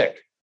plastic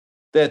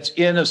that's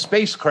in a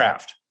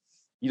spacecraft.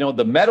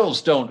 The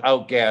metals don't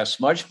outgas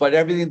much, but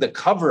everything, the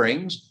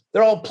coverings,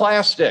 they're all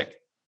plastic.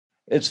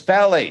 It's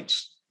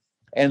phthalates.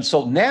 And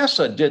so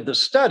NASA did the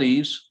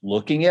studies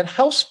looking at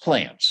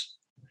houseplants.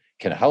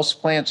 Can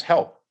houseplants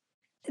help?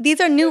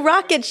 These are new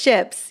rocket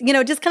ships,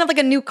 just kind of like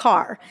a new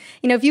car.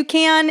 If you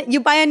can, you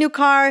buy a new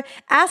car,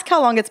 ask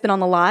how long it's been on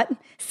the lot,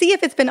 see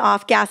if it's been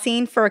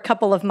off-gassing for a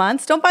couple of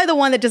months. Don't buy the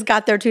one that just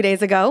got there 2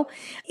 days ago.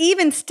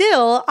 Even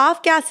still,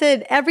 off-gas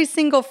it every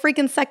single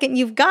freaking second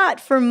you've got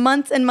for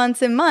months and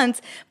months and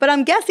months. But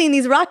I'm guessing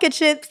these rocket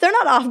ships, they're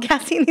not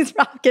off-gassing these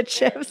rocket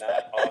ships.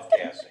 Not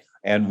off-gassing.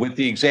 And with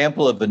the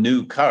example of a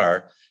new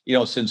car,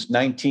 since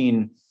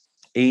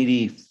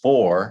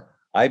 1984,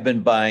 I've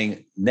been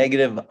buying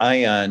negative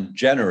ion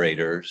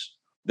generators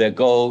that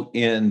go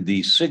in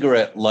the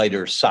cigarette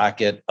lighter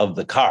socket of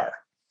the car.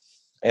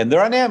 And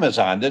they're on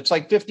Amazon. It's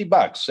like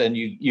 $50. And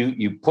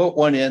you put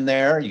one in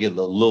there, you get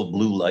a little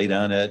blue light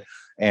on it.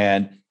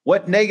 And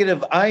what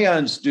negative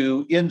ions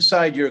do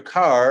inside your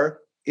car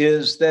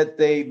is that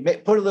they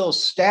put a little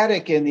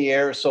static in the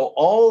air. So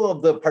all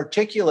of the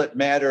particulate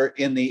matter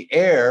in the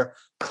air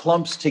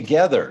clumps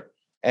together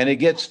and it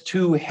gets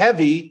too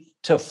heavy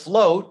to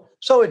float.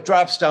 So it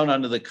drops down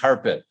onto the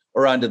carpet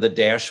or onto the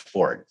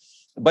dashboard,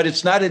 but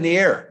it's not in the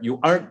air. You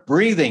aren't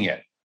breathing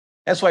it.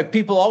 That's why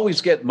people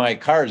always get in my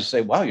car to say,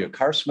 wow, your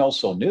car smells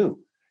so new,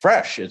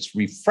 fresh, it's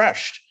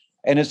refreshed.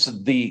 And it's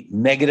the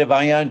negative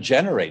ion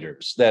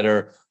generators that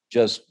are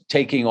just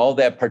taking all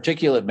that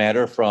particulate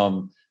matter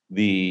from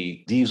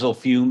the diesel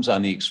fumes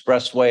on the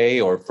expressway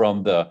or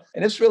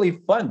and it's really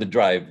fun to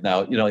drive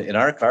now, in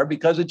our car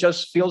because it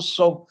just feels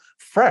so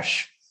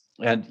fresh.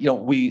 And,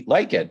 we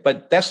like it,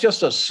 but that's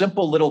just a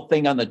simple little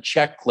thing on the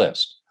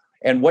checklist.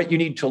 And what you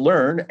need to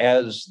learn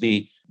as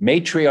the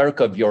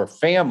matriarch of your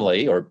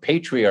family or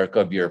patriarch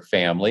of your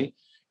family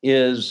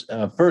is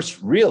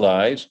first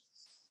realize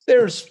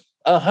there's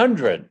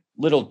 100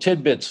 little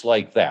tidbits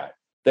like that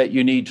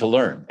you need to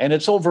learn. And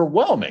it's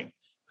overwhelming,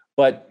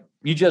 but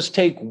you just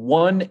take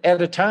one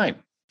at a time.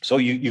 So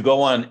you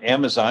go on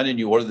Amazon and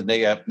you order the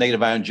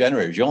negative ion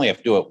generators. You only have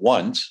to do it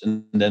once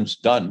and then it's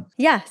done.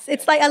 Yes.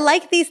 It's like, I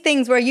like these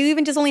things where you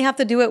even just only have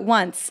to do it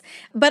once.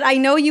 But I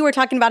know you were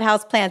talking about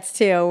houseplants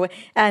too.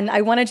 And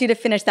I wanted you to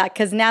finish that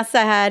because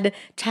NASA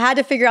had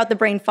to figure out the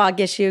brain fog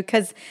issue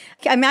because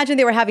I imagine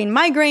they were having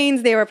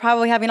migraines. They were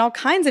probably having all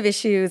kinds of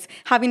issues,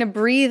 having to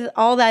breathe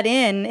all that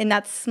in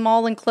that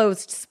small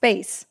enclosed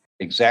space.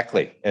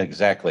 Exactly. And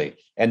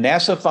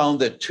NASA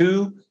found that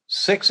 2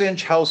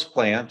 6-inch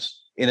houseplants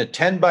in a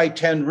 10 by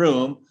 10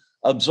 room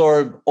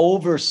absorb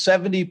over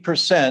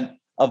 70%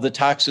 of the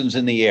toxins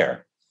in the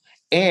air.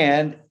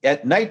 And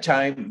at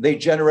nighttime, they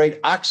generate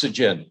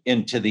oxygen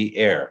into the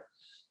air.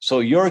 So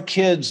your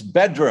kids'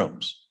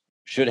 bedrooms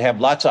should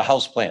have lots of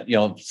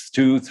houseplants,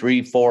 2,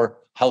 3, 4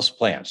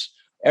 houseplants.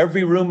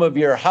 Every room of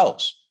your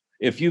house.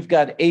 If you've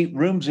got 8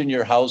 rooms in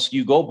your house,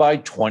 you go buy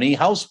 20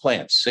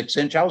 houseplants,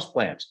 6-inch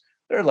houseplants.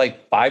 They're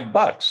like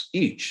 $5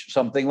 each,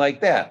 something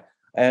like that.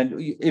 And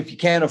if you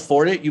can't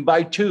afford it, you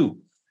buy 2,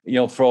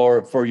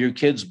 for your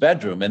kid's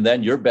bedroom, and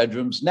then your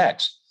bedroom's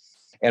next.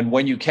 And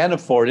when you can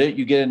afford it,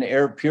 you get an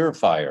air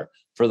purifier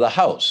for the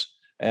house.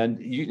 And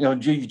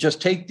you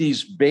just take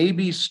these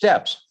baby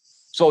steps.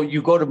 So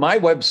you go to my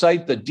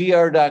website,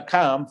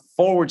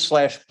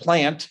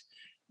 thedr.com/plant.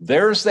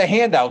 There's the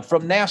handout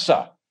from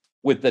NASA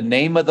with the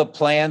name of the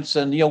plants.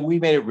 And, we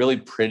made it really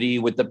pretty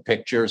with the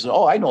pictures. And,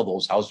 I know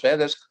those house plants.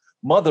 That's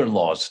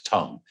mother-in-law's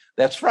tongue.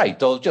 That's right.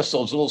 Those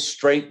little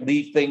straight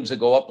leaf things that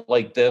go up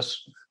like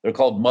this. They're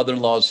called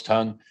mother-in-law's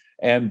tongue.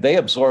 And they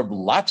absorb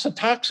lots of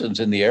toxins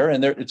in the air.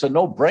 And it's a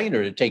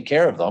no-brainer to take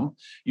care of them.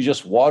 You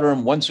just water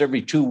them once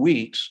every 2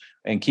 weeks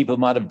and keep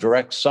them out of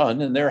direct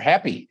sun, and they're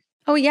happy.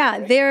 Oh yeah,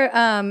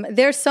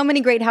 there's so many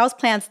great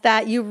houseplants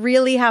that you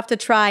really have to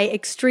try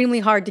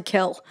extremely hard to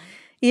kill.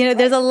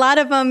 There's a lot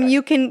of them.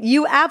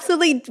 You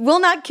absolutely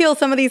will not kill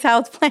some of these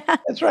houseplants.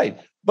 That's right.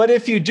 But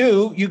if you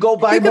do, you go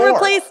buy more.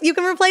 You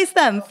can replace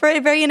them for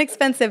very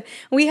inexpensive.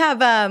 We have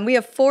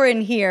 4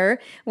 in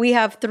here. We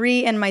have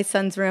 3 in my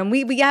son's room.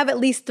 We have at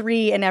least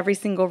 3 in every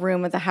single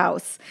room of the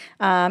house.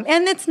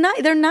 And it's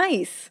not. They're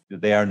nice.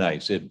 They are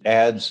nice. It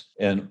adds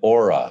an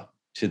aura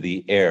to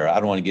the air. I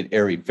don't want to get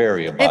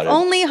airy-fairy about it. If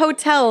only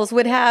hotels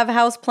would have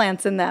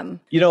houseplants in them.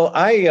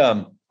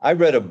 I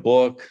read a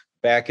book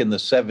back in the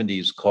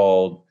 70s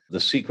called The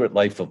Secret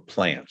Life of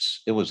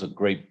Plants. It was a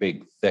great,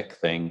 big, thick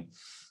thing.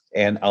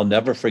 And I'll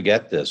never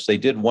forget this. They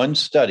did one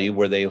study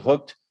where they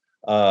hooked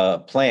a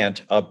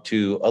plant up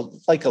to a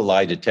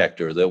lie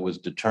detector that was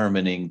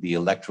determining the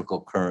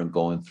electrical current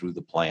going through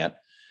the plant.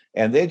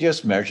 And they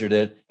just measured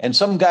it. And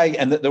some guy,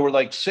 and there were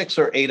like 6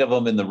 or 8 of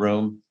them in the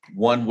room.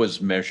 One was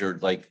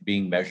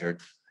being measured.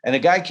 And a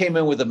guy came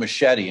in with a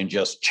machete and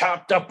just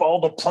chopped up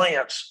all the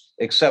plants,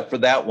 except for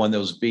that one that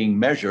was being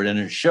measured. And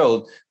it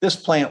showed this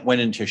plant went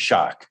into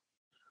shock,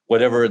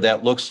 whatever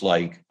that looks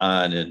like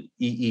on an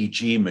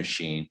EEG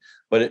machine,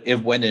 but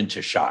it went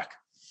into shock.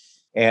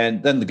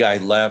 And then the guy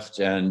left,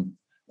 and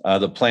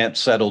the plant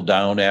settled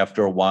down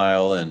after a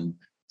while. And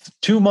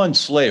 2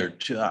 months later,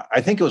 I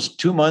think it was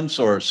 2 months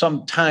or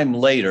some time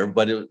later,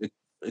 but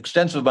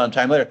extensive amount of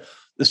time later,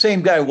 the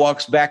same guy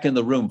walks back in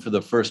the room for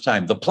the first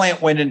time. The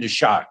plant went into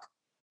shock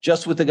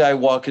just with the guy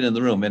walking in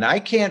the room. And I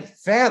can't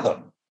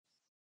fathom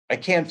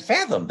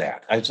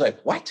that. I was like,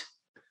 what?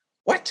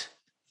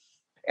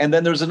 And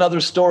then there's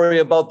another story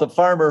about the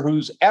farmer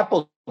whose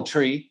apple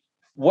tree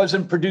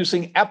wasn't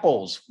producing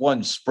apples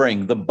one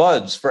spring, the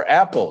buds for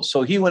apples.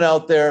 So he went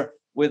out there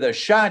with a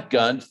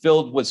shotgun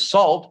filled with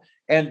salt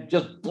and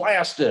just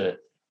blasted it.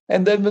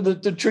 And then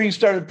the tree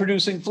started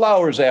producing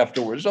flowers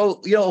afterwards.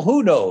 So,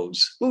 who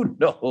knows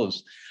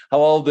how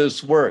all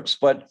this works.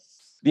 But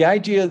the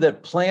idea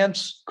that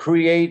plants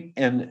create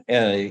an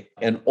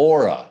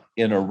aura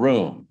in a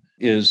room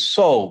is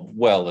so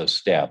well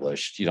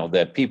established,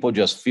 that people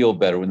just feel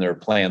better when there are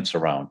plants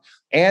around.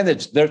 And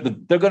they're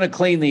going to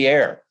clean the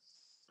air.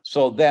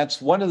 So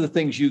that's one of the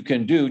things you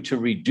can do to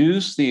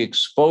reduce the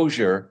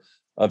exposure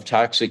of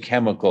toxic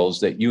chemicals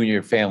that you and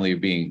your family are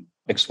being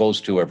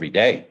exposed to every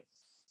day.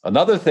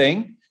 Another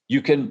thing,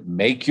 you can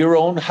make your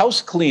own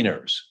house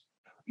cleaners,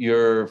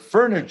 your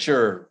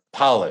furniture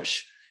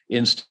polish,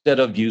 instead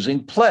of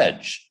using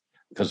Pledge,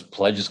 because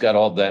Pledge has got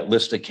all that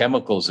list of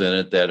chemicals in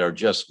it that are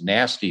just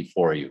nasty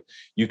for you.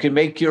 You can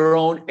make your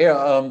own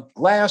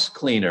glass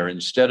cleaner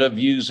instead of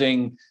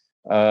using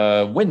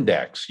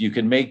Windex. You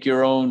can make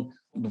your own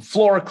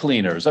floor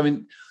cleaners.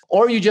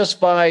 Or you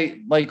just buy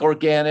like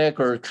organic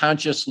or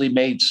consciously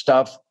made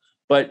stuff,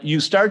 but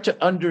you start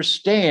to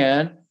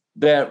understand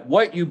that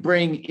what you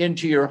bring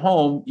into your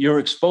home, you're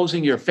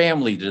exposing your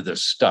family to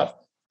this stuff.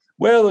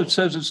 Well, it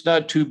says it's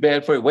not too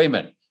bad for you. Wait a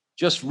minute.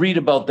 Just read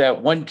about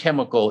that one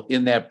chemical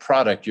in that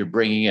product you're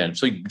bringing in.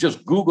 So you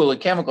just Google a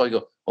chemical,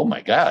 you go, oh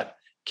my God,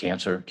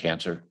 cancer,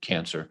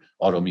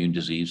 autoimmune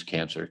disease,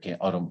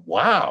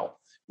 wow.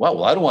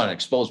 Well, I don't want to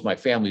expose my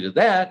family to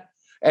that.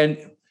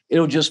 And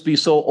it'll just be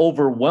so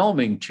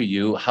overwhelming to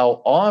you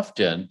how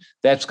often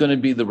that's going to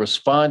be the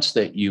response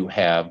that you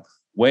have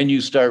when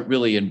you start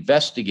really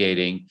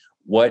investigating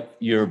what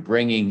you're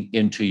bringing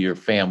into your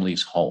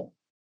family's home.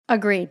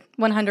 Agreed,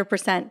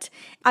 100%.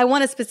 I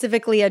want to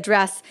specifically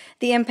address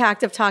the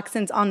impact of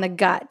toxins on the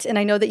gut. And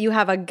I know that you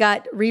have a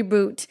gut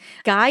reboot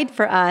guide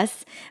for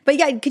us. But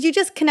yeah, could you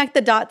just connect the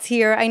dots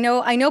here? I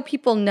know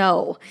people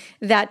know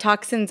that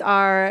toxins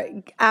are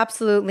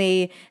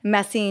absolutely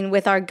messing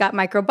with our gut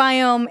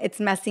microbiome. It's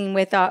messing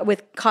with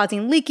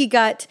causing leaky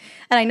gut.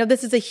 And I know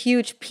this is a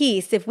huge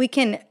piece. If we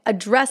can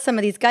address some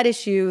of these gut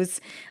issues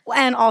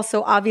and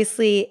also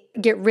obviously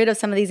get rid of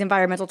some of these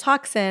environmental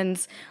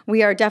toxins,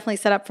 we are definitely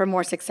set up for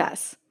more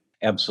success.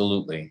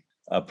 Absolutely.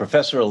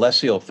 Professor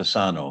Alessio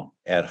Fasano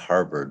at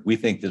Harvard, we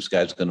think this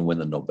guy's going to win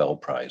the Nobel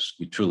Prize.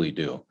 We truly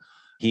do.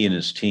 He and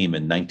his team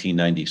in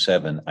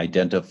 1997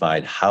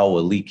 identified how a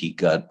leaky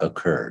gut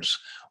occurs,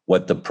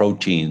 what the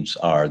proteins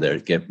are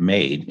that get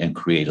made and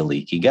create a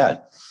leaky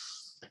gut.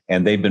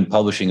 And they've been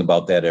publishing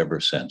about that ever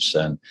since.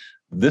 And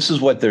this is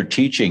what they're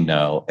teaching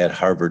now at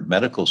Harvard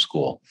Medical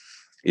School,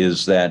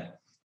 is that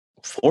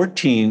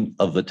 14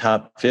 of the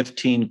top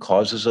 15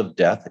 causes of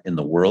death in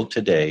the world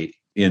today,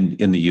 in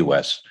the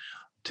US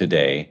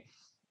today,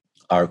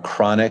 are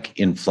chronic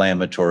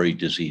inflammatory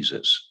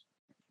diseases.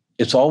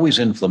 It's always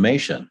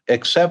inflammation,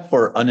 except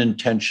for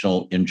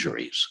unintentional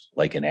injuries,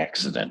 like an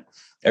accident.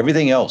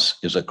 Everything else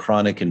is a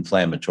chronic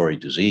inflammatory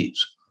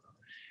disease.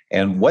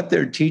 And what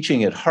they're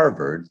teaching at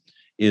Harvard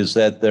is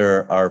that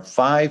there are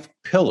 5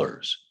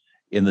 pillars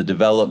in the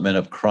development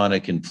of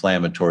chronic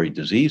inflammatory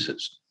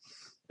diseases.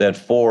 That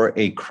for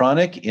a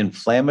chronic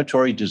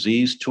inflammatory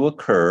disease to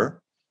occur,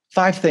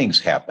 5 things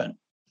happen.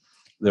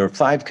 There are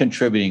 5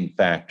 contributing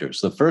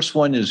factors. The first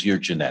one is your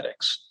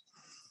genetics.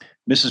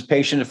 Mrs.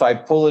 Patient, if I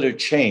pull at a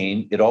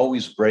chain, it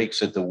always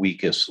breaks at the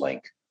weakest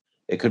link.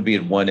 It could be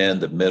at one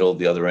end, the middle,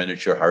 the other end,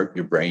 it's your heart,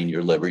 your brain,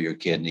 your liver, your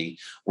kidney,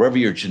 wherever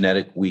your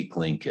genetic weak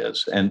link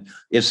is. And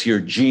it's your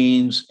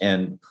genes,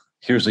 and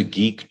here's a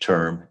geek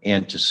term,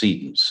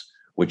 antecedents,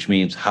 which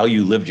means how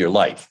you lived your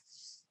life.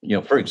 You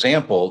know, for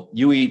example,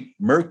 you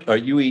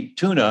eat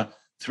tuna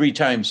 3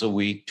 times a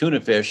week,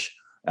 tuna fish,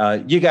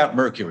 you got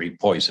mercury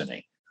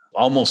poisoning.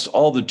 Almost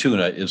all the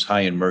tuna is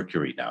high in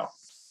mercury now.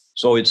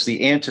 So it's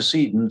the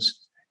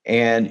antecedents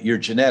and your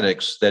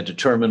genetics that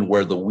determine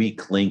where the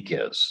weak link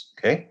is,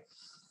 okay?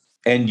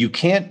 And you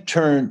can't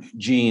turn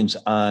genes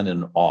on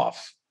and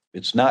off.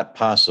 It's not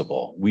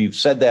possible. We've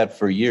said that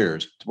for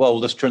years. Well,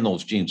 let's turn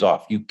those genes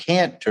off. You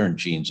can't turn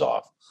genes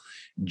off.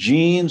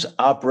 Genes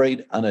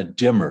operate on a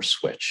dimmer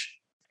switch,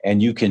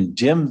 and you can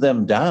dim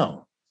them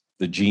down.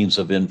 The genes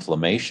of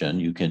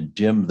inflammation, you can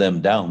dim them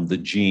down. The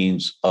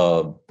genes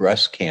of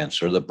breast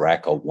cancer, the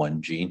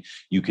BRCA1 gene,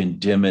 you can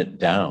dim it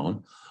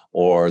down.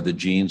 Or the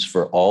genes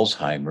for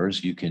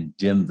Alzheimer's, you can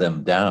dim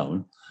them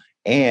down.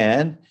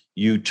 And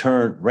you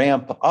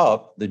ramp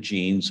up the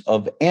genes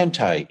of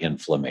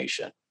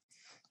anti-inflammation.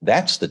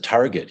 That's the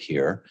target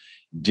here.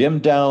 Dim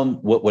down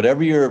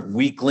whatever your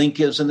weak link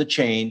is in the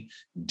chain,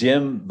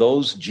 dim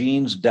those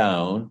genes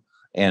down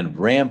and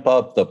ramp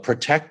up the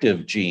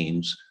protective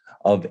genes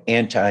of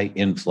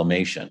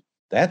anti-inflammation.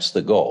 That's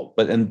the goal.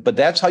 But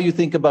that's how you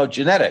think about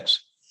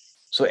genetics.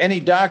 So any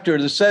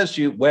doctor that says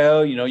to you,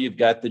 well, you know, you've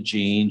got the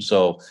gene,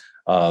 so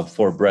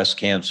for breast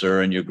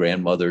cancer, and your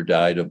grandmother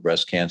died of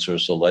breast cancer,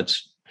 so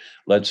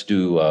let's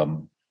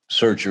do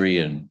surgery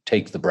and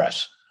take the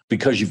breast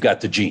because you've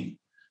got the gene.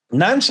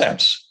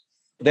 Nonsense.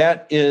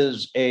 That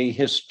is a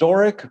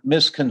historic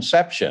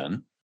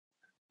misconception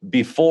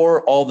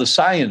before all the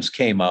science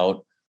came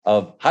out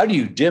of how do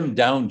you dim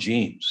down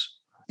genes?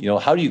 You know,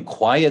 how do you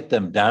quiet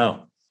them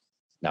down?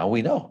 Now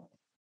we know.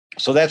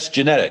 So that's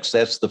genetics.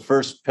 That's the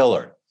first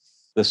pillar.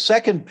 The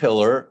second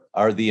pillar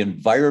are the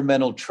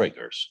environmental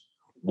triggers,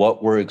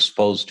 what we're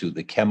exposed to,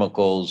 the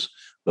chemicals,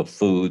 the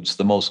foods.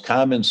 The most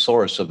common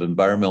source of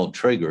environmental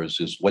triggers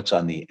is what's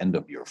on the end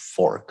of your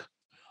fork.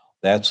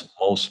 That's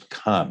most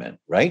common,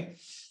 right?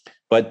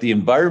 But the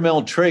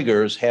environmental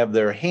triggers have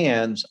their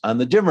hands on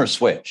the dimmer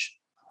switch,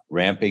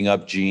 ramping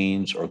up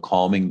genes or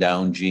calming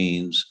down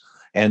genes.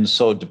 And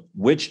so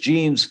which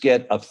genes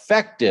get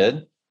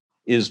affected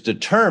is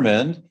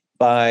determined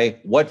by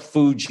what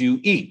foods you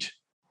eat.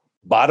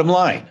 Bottom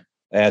line,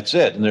 that's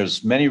it. And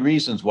there's many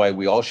reasons why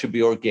we all should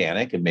be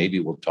organic, and maybe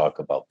we'll talk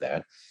about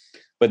that.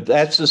 But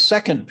that's the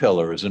second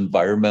pillar, is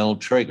environmental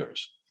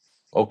triggers.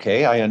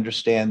 Okay, I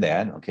understand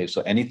that. Okay,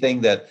 so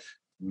anything that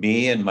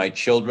me and my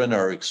children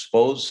are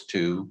exposed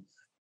to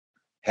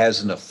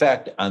has an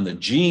effect on the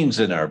genes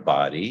in our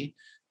body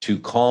to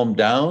calm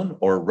down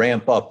or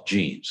ramp up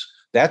genes.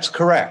 That's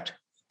correct.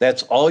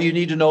 That's all you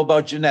need to know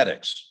about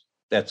genetics.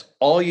 That's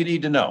all you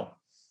need to know.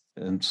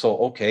 And so,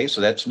 okay, so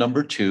that's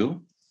number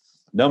 2.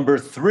 Number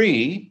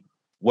 3,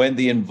 when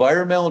the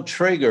environmental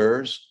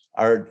triggers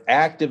are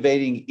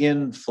activating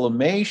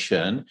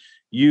inflammation,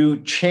 you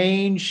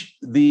change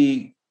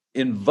the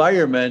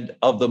environment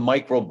of the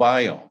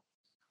microbiome,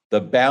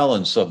 the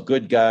balance of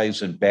good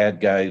guys and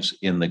bad guys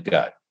in the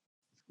gut.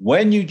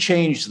 When you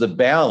change the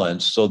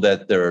balance so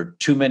that there are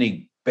too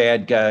many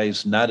bad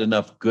guys, not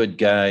enough good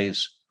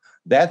guys,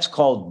 that's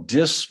called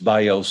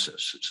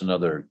dysbiosis. It's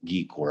another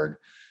geek word.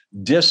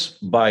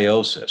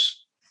 Dysbiosis,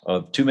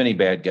 of too many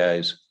bad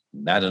guys,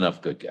 not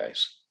enough good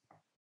guys.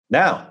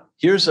 Now,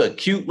 here's a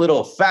cute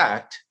little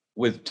fact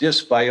with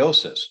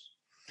dysbiosis.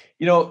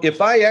 You know,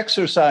 if I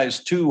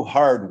exercise too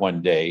hard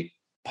one day,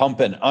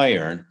 pumping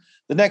iron,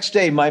 the next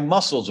day my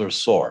muscles are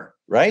sore,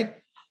 right?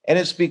 And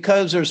it's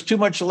because there's too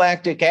much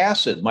lactic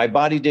acid. My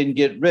body didn't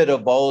get rid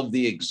of all of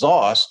the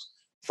exhaust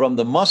from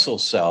the muscle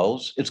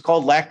cells. It's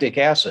called lactic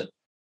acid.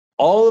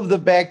 All of the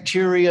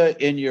bacteria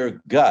in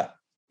your gut,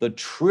 the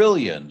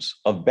trillions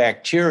of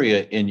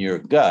bacteria in your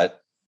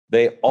gut,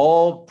 they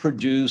all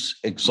produce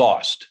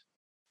exhaust,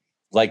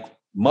 like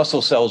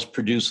muscle cells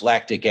produce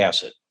lactic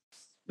acid.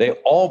 They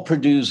all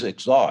produce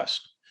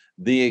exhaust.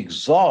 The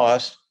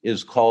exhaust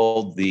is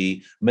called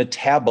the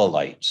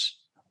metabolites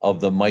of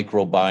the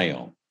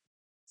microbiome.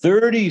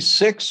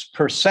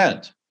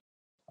 36%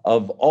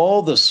 of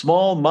all the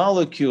small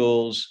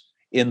molecules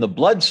in the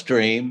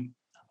bloodstream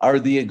are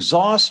the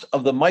exhaust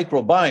of the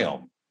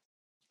microbiome.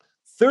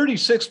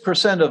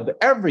 36% of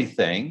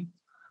everything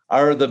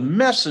are the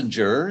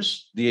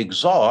messengers, the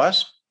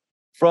exhaust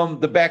from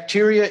the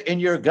bacteria in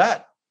your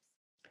gut.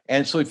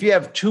 And so if you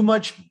have too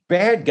many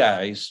bad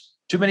guys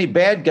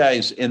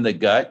in the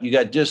gut, you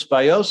got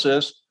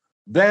dysbiosis,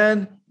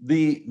 then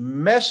the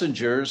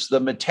messengers, the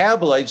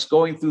metabolites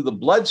going through the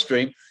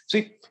bloodstream,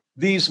 see,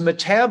 these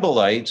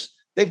metabolites,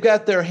 they've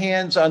got their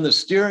hands on the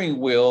steering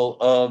wheel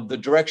of the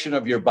direction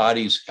of your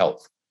body's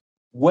health.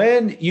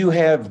 When you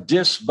have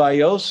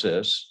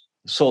dysbiosis,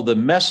 so the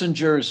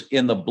messengers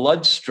in the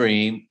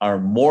bloodstream are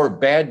more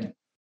bad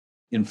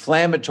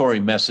inflammatory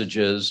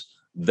messages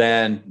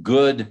than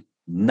good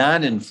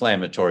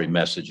non-inflammatory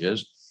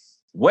messages.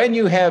 When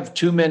you have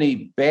too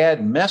many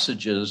bad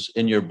messages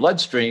in your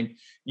bloodstream,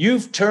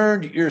 you've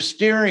turned your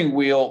steering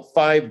wheel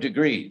 5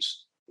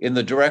 degrees in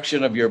the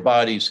direction of your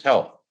body's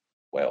health.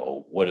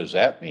 Well, what does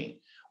that mean?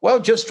 Well,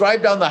 just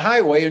drive down the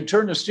highway and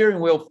turn the steering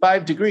wheel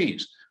 5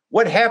 degrees.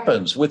 What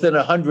happens within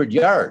 100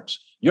 yards?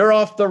 You're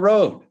off the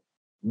road.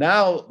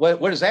 Now,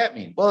 what does that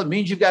mean? Well, it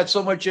means you've got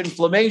so much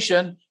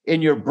inflammation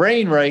in your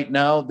brain right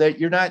now that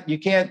you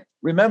can't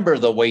remember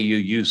the way you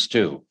used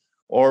to,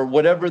 or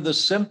whatever the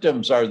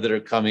symptoms are that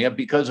are coming up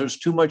because there's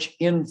too much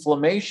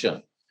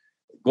inflammation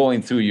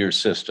going through your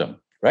system,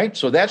 right?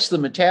 So that's the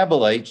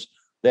metabolites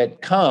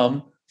that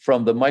come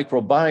from the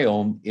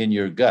microbiome in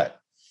your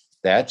gut.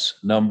 That's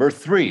number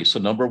 3. So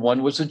number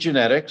 1 was the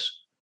genetics.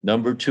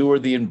 Number 2 are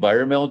the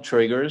environmental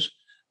triggers.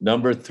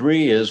 Number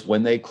 3 is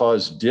when they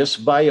cause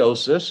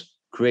dysbiosis,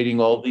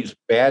 creating all these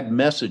bad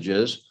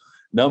messages.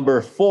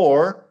 Number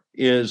 4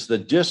 is the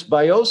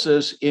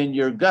dysbiosis in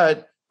your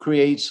gut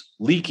creates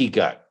leaky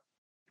gut.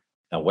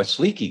 Now, what's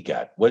leaky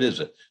gut? What is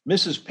it?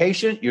 Mrs.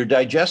 Patient, your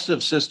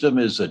digestive system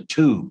is a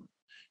tube.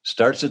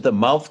 Starts at the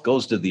mouth,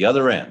 goes to the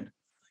other end,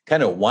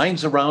 kind of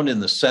winds around in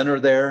the center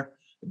there,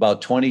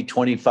 about 20,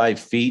 25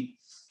 feet.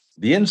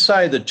 The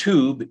inside of the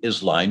tube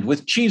is lined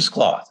with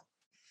cheesecloth.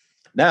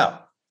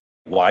 Now,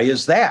 why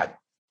is that?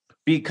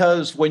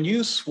 Because when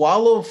you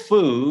swallow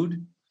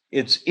food,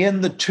 it's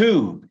in the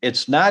tube.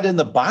 It's not in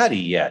the body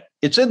yet.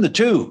 It's in the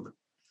tube.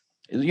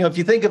 You know, if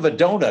you think of a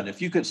donut,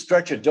 if you could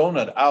stretch a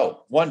donut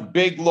out, one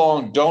big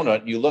long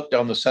donut, you look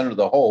down the center of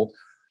the hole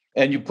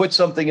and you put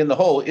something in the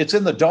hole, it's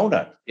in the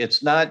donut.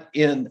 It's not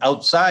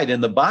outside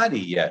in the body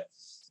yet.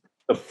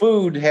 The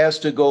food has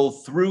to go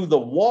through the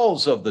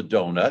walls of the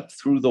donut,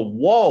 through the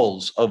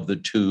walls of the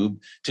tube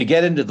to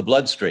get into the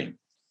bloodstream.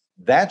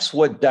 That's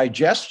what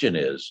digestion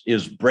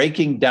is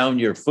breaking down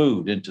your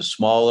food into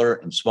smaller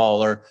and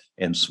smaller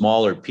and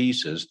smaller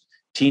pieces,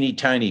 teeny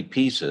tiny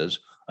pieces,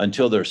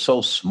 until they're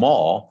so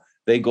small,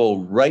 they go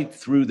right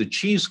through the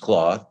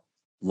cheesecloth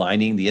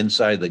lining the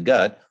inside of the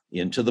gut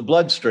into the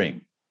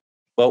bloodstream.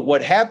 But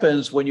what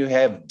happens when you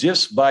have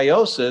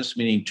dysbiosis,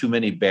 meaning too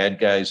many bad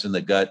guys in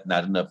the gut,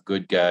 not enough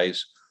good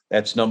guys,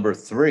 that's number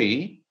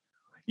 3,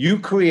 you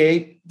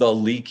create the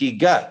leaky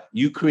gut.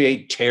 You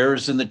create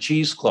tears in the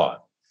cheesecloth.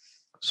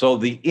 So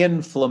the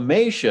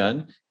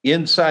inflammation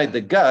inside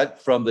the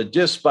gut from the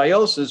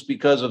dysbiosis,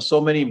 because of so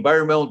many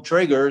environmental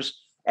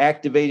triggers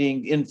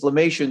activating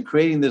inflammation,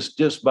 creating this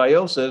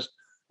dysbiosis,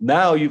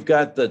 now you've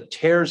got the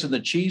tears in the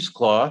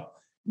cheesecloth.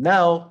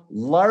 Now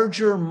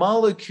larger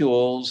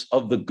molecules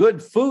of the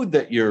good food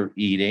that you're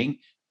eating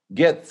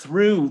get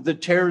through the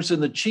tears in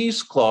the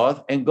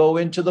cheesecloth and go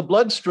into the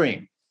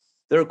bloodstream.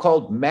 They're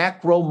called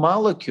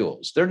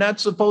macromolecules. They're not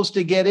supposed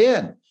to get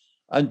in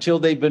until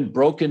they've been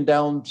broken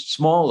down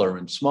smaller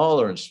and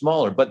smaller and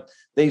smaller, but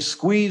they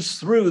squeeze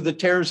through the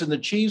tears in the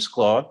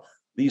cheesecloth.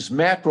 These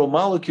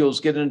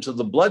macromolecules get into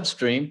the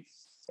bloodstream,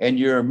 and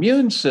your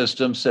immune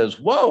system says,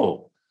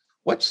 whoa,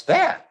 what's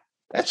that?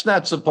 That's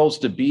not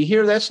supposed to be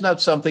here. That's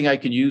not something I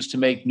can use to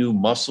make new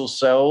muscle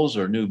cells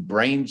or new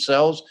brain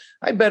cells.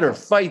 I better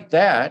fight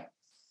that.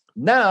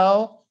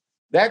 Now,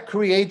 that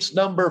creates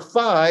number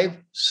 5,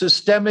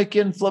 systemic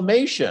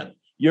inflammation.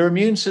 Your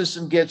immune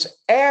system gets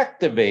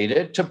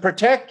activated to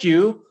protect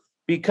you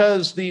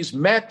because these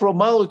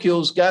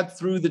macromolecules got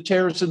through the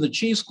tears in the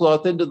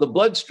cheesecloth into the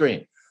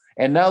bloodstream.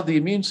 And now the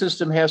immune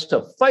system has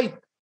to fight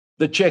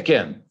the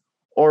chicken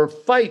or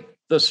fight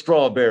the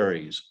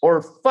strawberries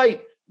or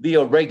fight the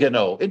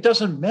oregano. It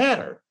doesn't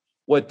matter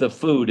what the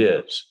food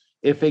is.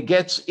 If it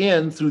gets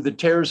in through the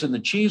tears in the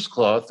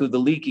cheesecloth, through the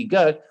leaky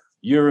gut,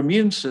 your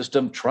immune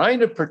system trying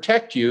to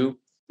protect you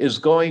is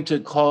going to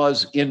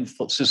cause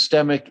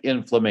systemic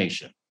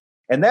inflammation.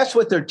 And that's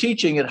what they're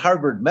teaching at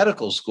Harvard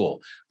Medical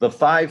School, the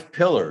 5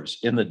 pillars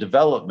in the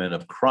development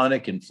of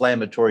chronic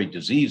inflammatory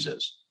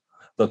diseases,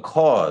 the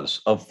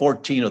cause of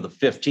 14 of the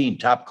 15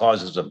 top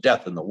causes of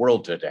death in the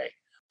world today.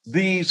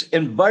 These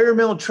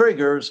environmental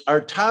triggers,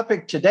 our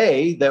topic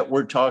today that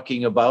we're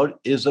talking about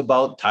is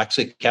about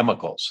toxic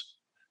chemicals.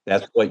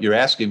 That's what you're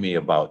asking me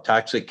about,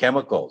 toxic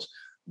chemicals.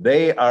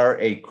 They are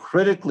a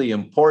critically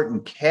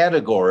important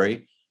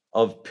category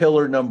of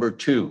pillar number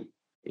 2,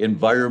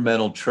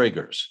 environmental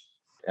triggers.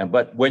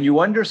 But when you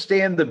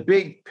understand the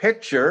big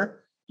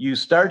picture, you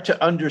start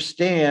to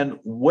understand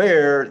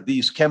where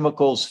these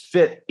chemicals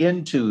fit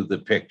into the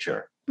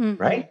picture,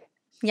 right?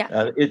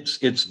 Yeah. It's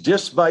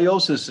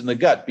dysbiosis in the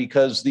gut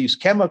because these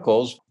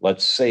chemicals,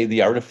 let's say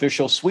the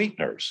artificial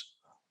sweeteners,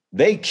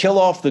 they kill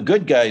off the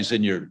good guys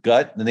in your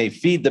gut and they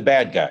feed the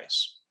bad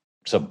guys.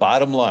 So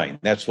bottom line,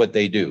 that's what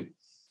they do.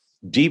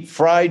 Deep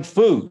fried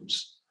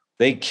foods,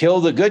 they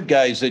kill the good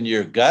guys in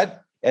your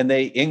gut and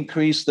they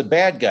increase the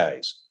bad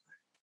guys.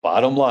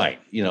 Bottom line,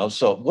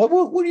 so what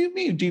do you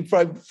mean deep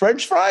fried?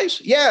 French fries?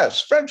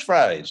 Yes, French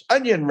fries,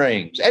 onion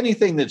rings,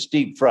 anything that's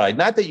deep fried.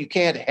 Not that you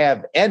can't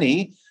have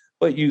any,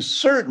 but you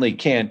certainly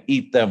can't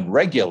eat them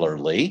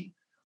regularly.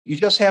 You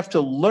just have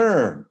to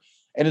learn.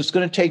 And it's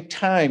going to take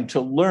time to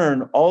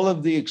learn all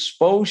of the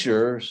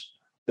exposures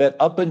that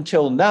up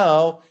until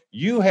now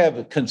you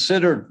have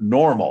considered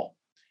normal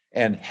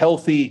and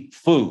healthy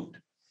food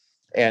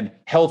and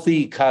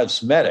healthy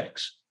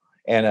cosmetics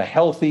and a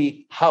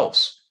healthy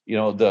house,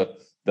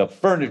 the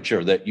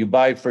furniture that you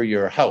buy for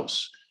your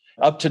house.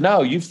 Up to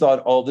now, you've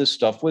thought all this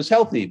stuff was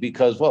healthy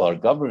because, well, our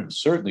government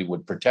certainly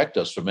would protect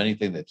us from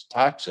anything that's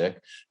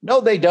toxic. No,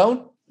 they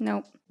don't.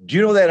 No. Do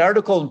you know that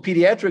article in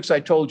Pediatrics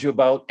I told you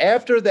about?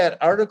 After that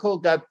article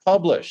got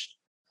published,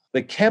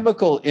 the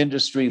chemical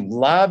industry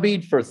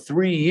lobbied for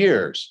 3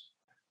 years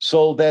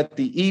so that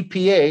the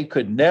EPA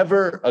could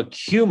never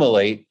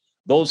accumulate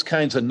those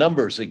kinds of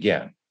numbers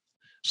again.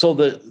 So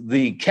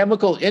the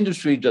chemical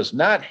industry does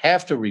not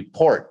have to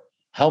report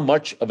how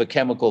much of a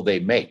chemical they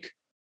make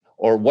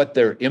or what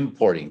they're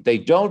importing. They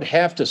don't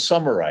have to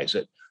summarize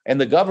it.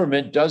 And the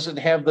government doesn't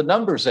have the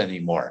numbers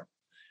anymore.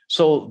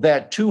 So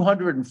that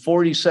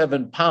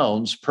 247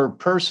 pounds per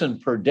person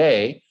per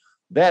day,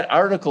 that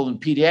article in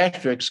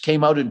Pediatrics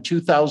came out in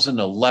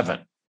 2011.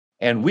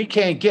 And we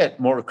can't get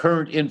more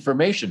current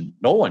information.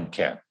 No one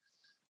can,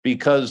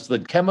 because the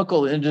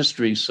chemical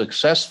industry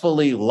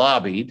successfully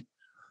lobbied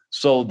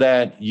so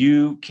that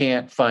you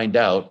can't find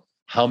out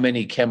how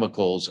many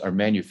chemicals are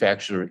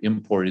manufactured or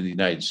imported in the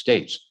United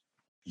States.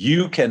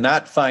 You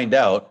cannot find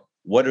out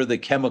what are the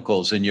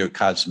chemicals in your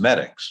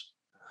cosmetics.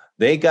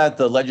 They got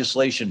the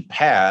legislation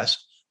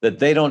passed that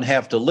they don't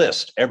have to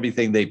list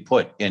everything they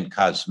put in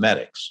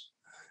cosmetics.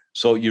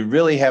 So you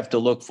really have to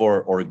look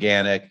for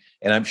organic.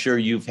 And I'm sure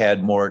you've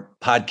had more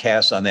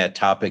podcasts on that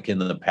topic in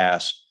the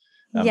past.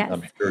 Yes.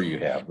 I'm sure you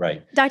have,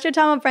 right? Dr.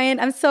 Tom O'Brien,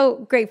 I'm so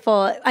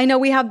grateful. I know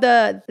we have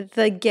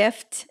the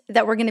gift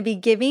that we're going to be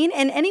giving,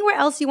 and anywhere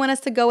else you want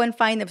us to go and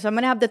find them. So I'm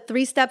going to have the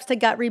 3 steps to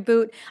gut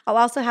reboot. I'll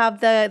also have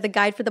the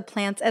guide for the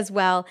plants as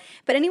well.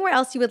 But anywhere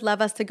else you would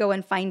love us to go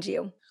and find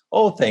you?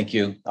 Oh, thank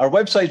you. Our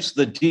website's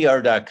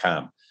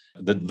thedr.com,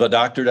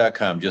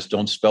 thedoctor.com. Just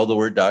don't spell the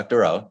word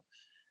doctor out.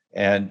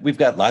 And we've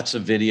got lots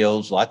of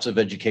videos, lots of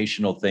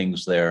educational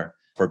things there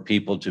for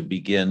people to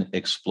begin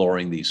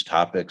exploring these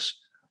topics.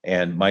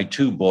 And my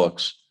 2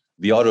 books,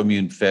 The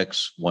Autoimmune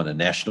Fix, won a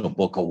National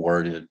Book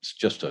Award. It's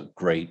just a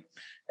great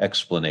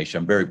explanation.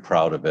 I'm very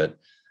proud of it.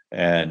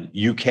 And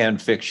You Can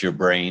Fix Your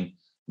Brain,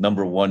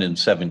 #1 in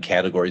 7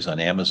 categories on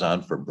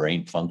Amazon for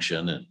brain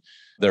function. And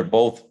they're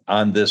both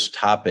on this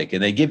topic,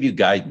 and they give you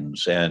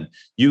guidance. And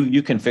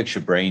You Can Fix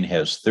Your Brain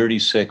has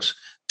 36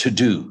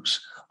 to-dos.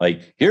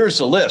 Like, here's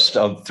a list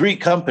of 3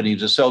 companies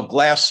that sell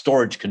glass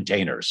storage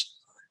containers,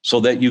 so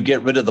that you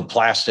get rid of the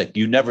plastic.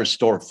 You never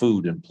store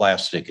food in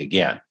plastic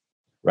again,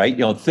 right?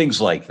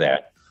 Things like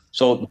that.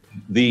 So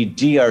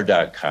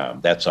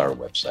thedr.com, that's our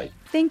website.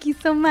 Thank you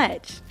so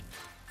much.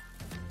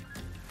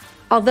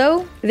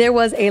 Although there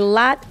was a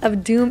lot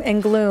of doom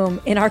and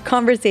gloom in our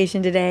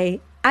conversation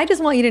today, I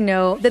just want you to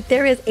know that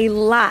there is a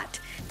lot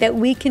that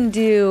we can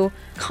do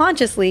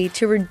consciously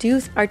to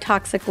reduce our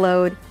toxic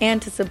load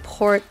and to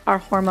support our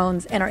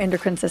hormones and our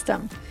endocrine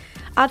system.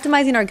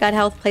 Optimizing our gut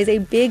health plays a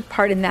big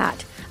part in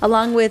that,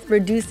 along with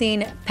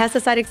reducing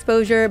pesticide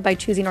exposure by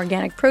choosing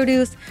organic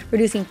produce,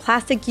 reducing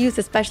plastic use,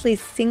 especially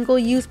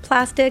single-use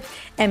plastic,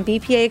 and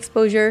BPA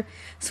exposure,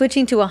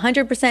 switching to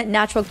 100%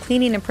 natural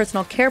cleaning and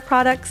personal care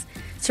products,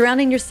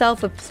 surrounding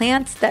yourself with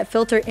plants that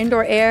filter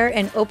indoor air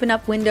and open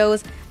up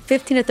windows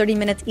 15 to 30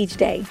 minutes each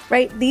day,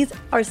 right? These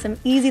are some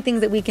easy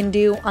things that we can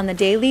do on the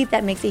daily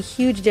that makes a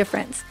huge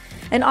difference.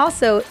 And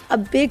also, a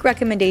big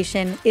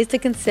recommendation is to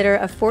consider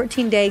a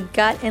 14-day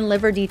gut and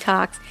liver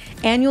detox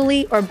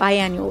annually or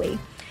biannually.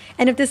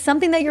 And if there's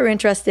something that you're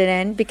interested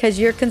in because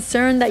you're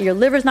concerned that your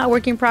liver's not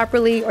working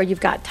properly, or you've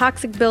got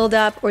toxic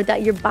buildup, or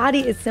that your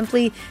body is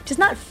simply just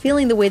not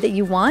feeling the way that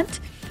you want,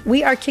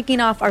 we are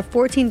kicking off our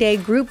 14-day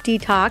group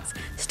detox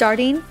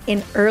starting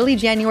in early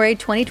January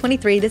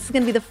 2023. This is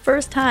going to be the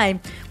first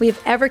time we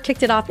have ever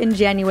kicked it off in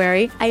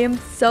January. I am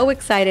so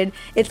excited.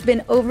 It's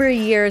been over a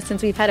year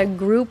since we've had a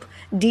group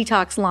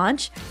detox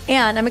launch,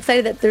 and I'm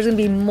excited that there's going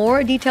to be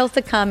more details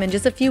to come in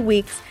just a few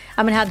weeks.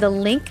 I'm going to have the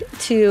link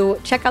to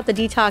check out the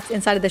detox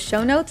inside of the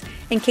show notes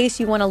in case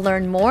you want to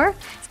learn more,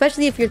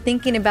 especially if you're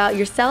thinking about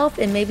yourself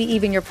and maybe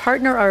even your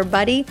partner or a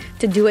buddy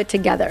to do it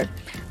together.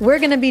 We're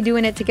going to be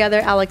doing it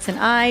together, Alex and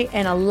I,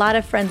 and a lot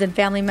of friends and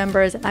family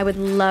members, and I would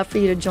love for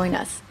you to join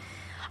us.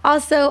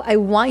 Also, I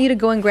want you to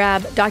go and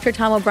grab Dr.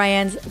 Tom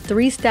O'Brien's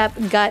 3-Step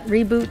Gut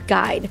Reboot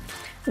Guide.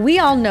 We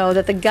all know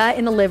that the gut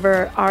and the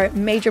liver are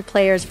major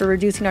players for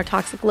reducing our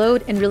toxic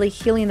load and really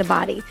healing the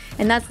body.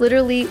 And that's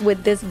literally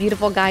what this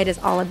beautiful guide is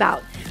all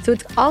about. So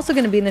it's also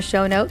going to be in the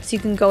show notes, so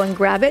you can go and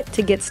grab it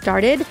to get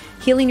started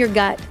healing your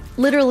gut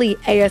literally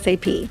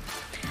ASAP.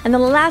 And the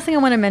last thing I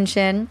want to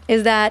mention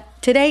is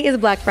that today is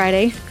Black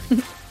Friday.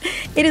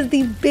 It is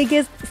the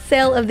biggest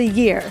sale of the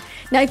year.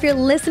 Now, if you're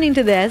listening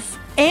to this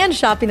and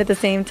shopping at the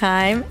same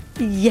time,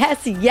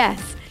 yes.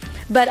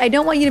 But I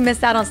don't want you to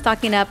miss out on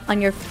stocking up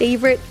on your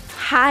favorite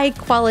high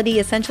quality,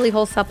 essentially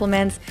whole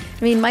supplements.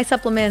 I mean, my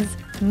supplements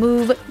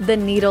move the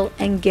needle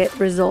and get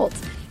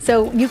results.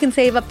 So you can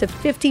save up to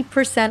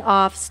 50%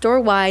 off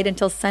store-wide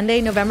until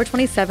Sunday, November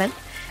 27th.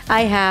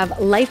 I have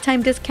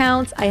lifetime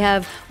discounts. I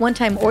have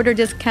one-time order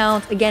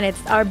discounts. Again,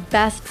 it's our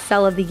best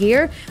sell of the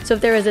year. So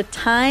if there is a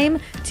time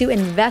to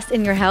invest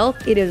in your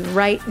health, it is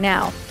right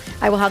now.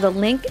 I will have the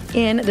link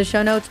in the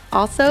show notes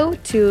also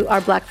to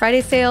our Black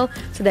Friday sale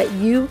so that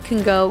you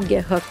can go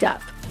get hooked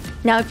up.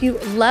 Now, if you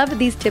love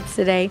these tips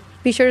today,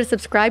 be sure to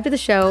subscribe to the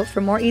show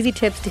for more easy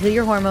tips to heal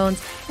your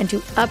hormones and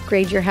to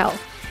upgrade your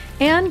health.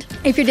 And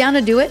if you're down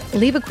to do it,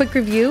 leave a quick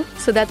review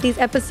so that these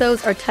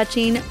episodes are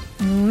touching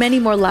many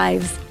more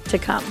lives to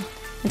come.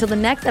 Until the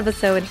next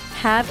episode,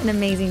 have an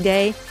amazing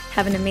day.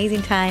 Have an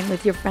amazing time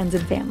with your friends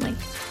and family.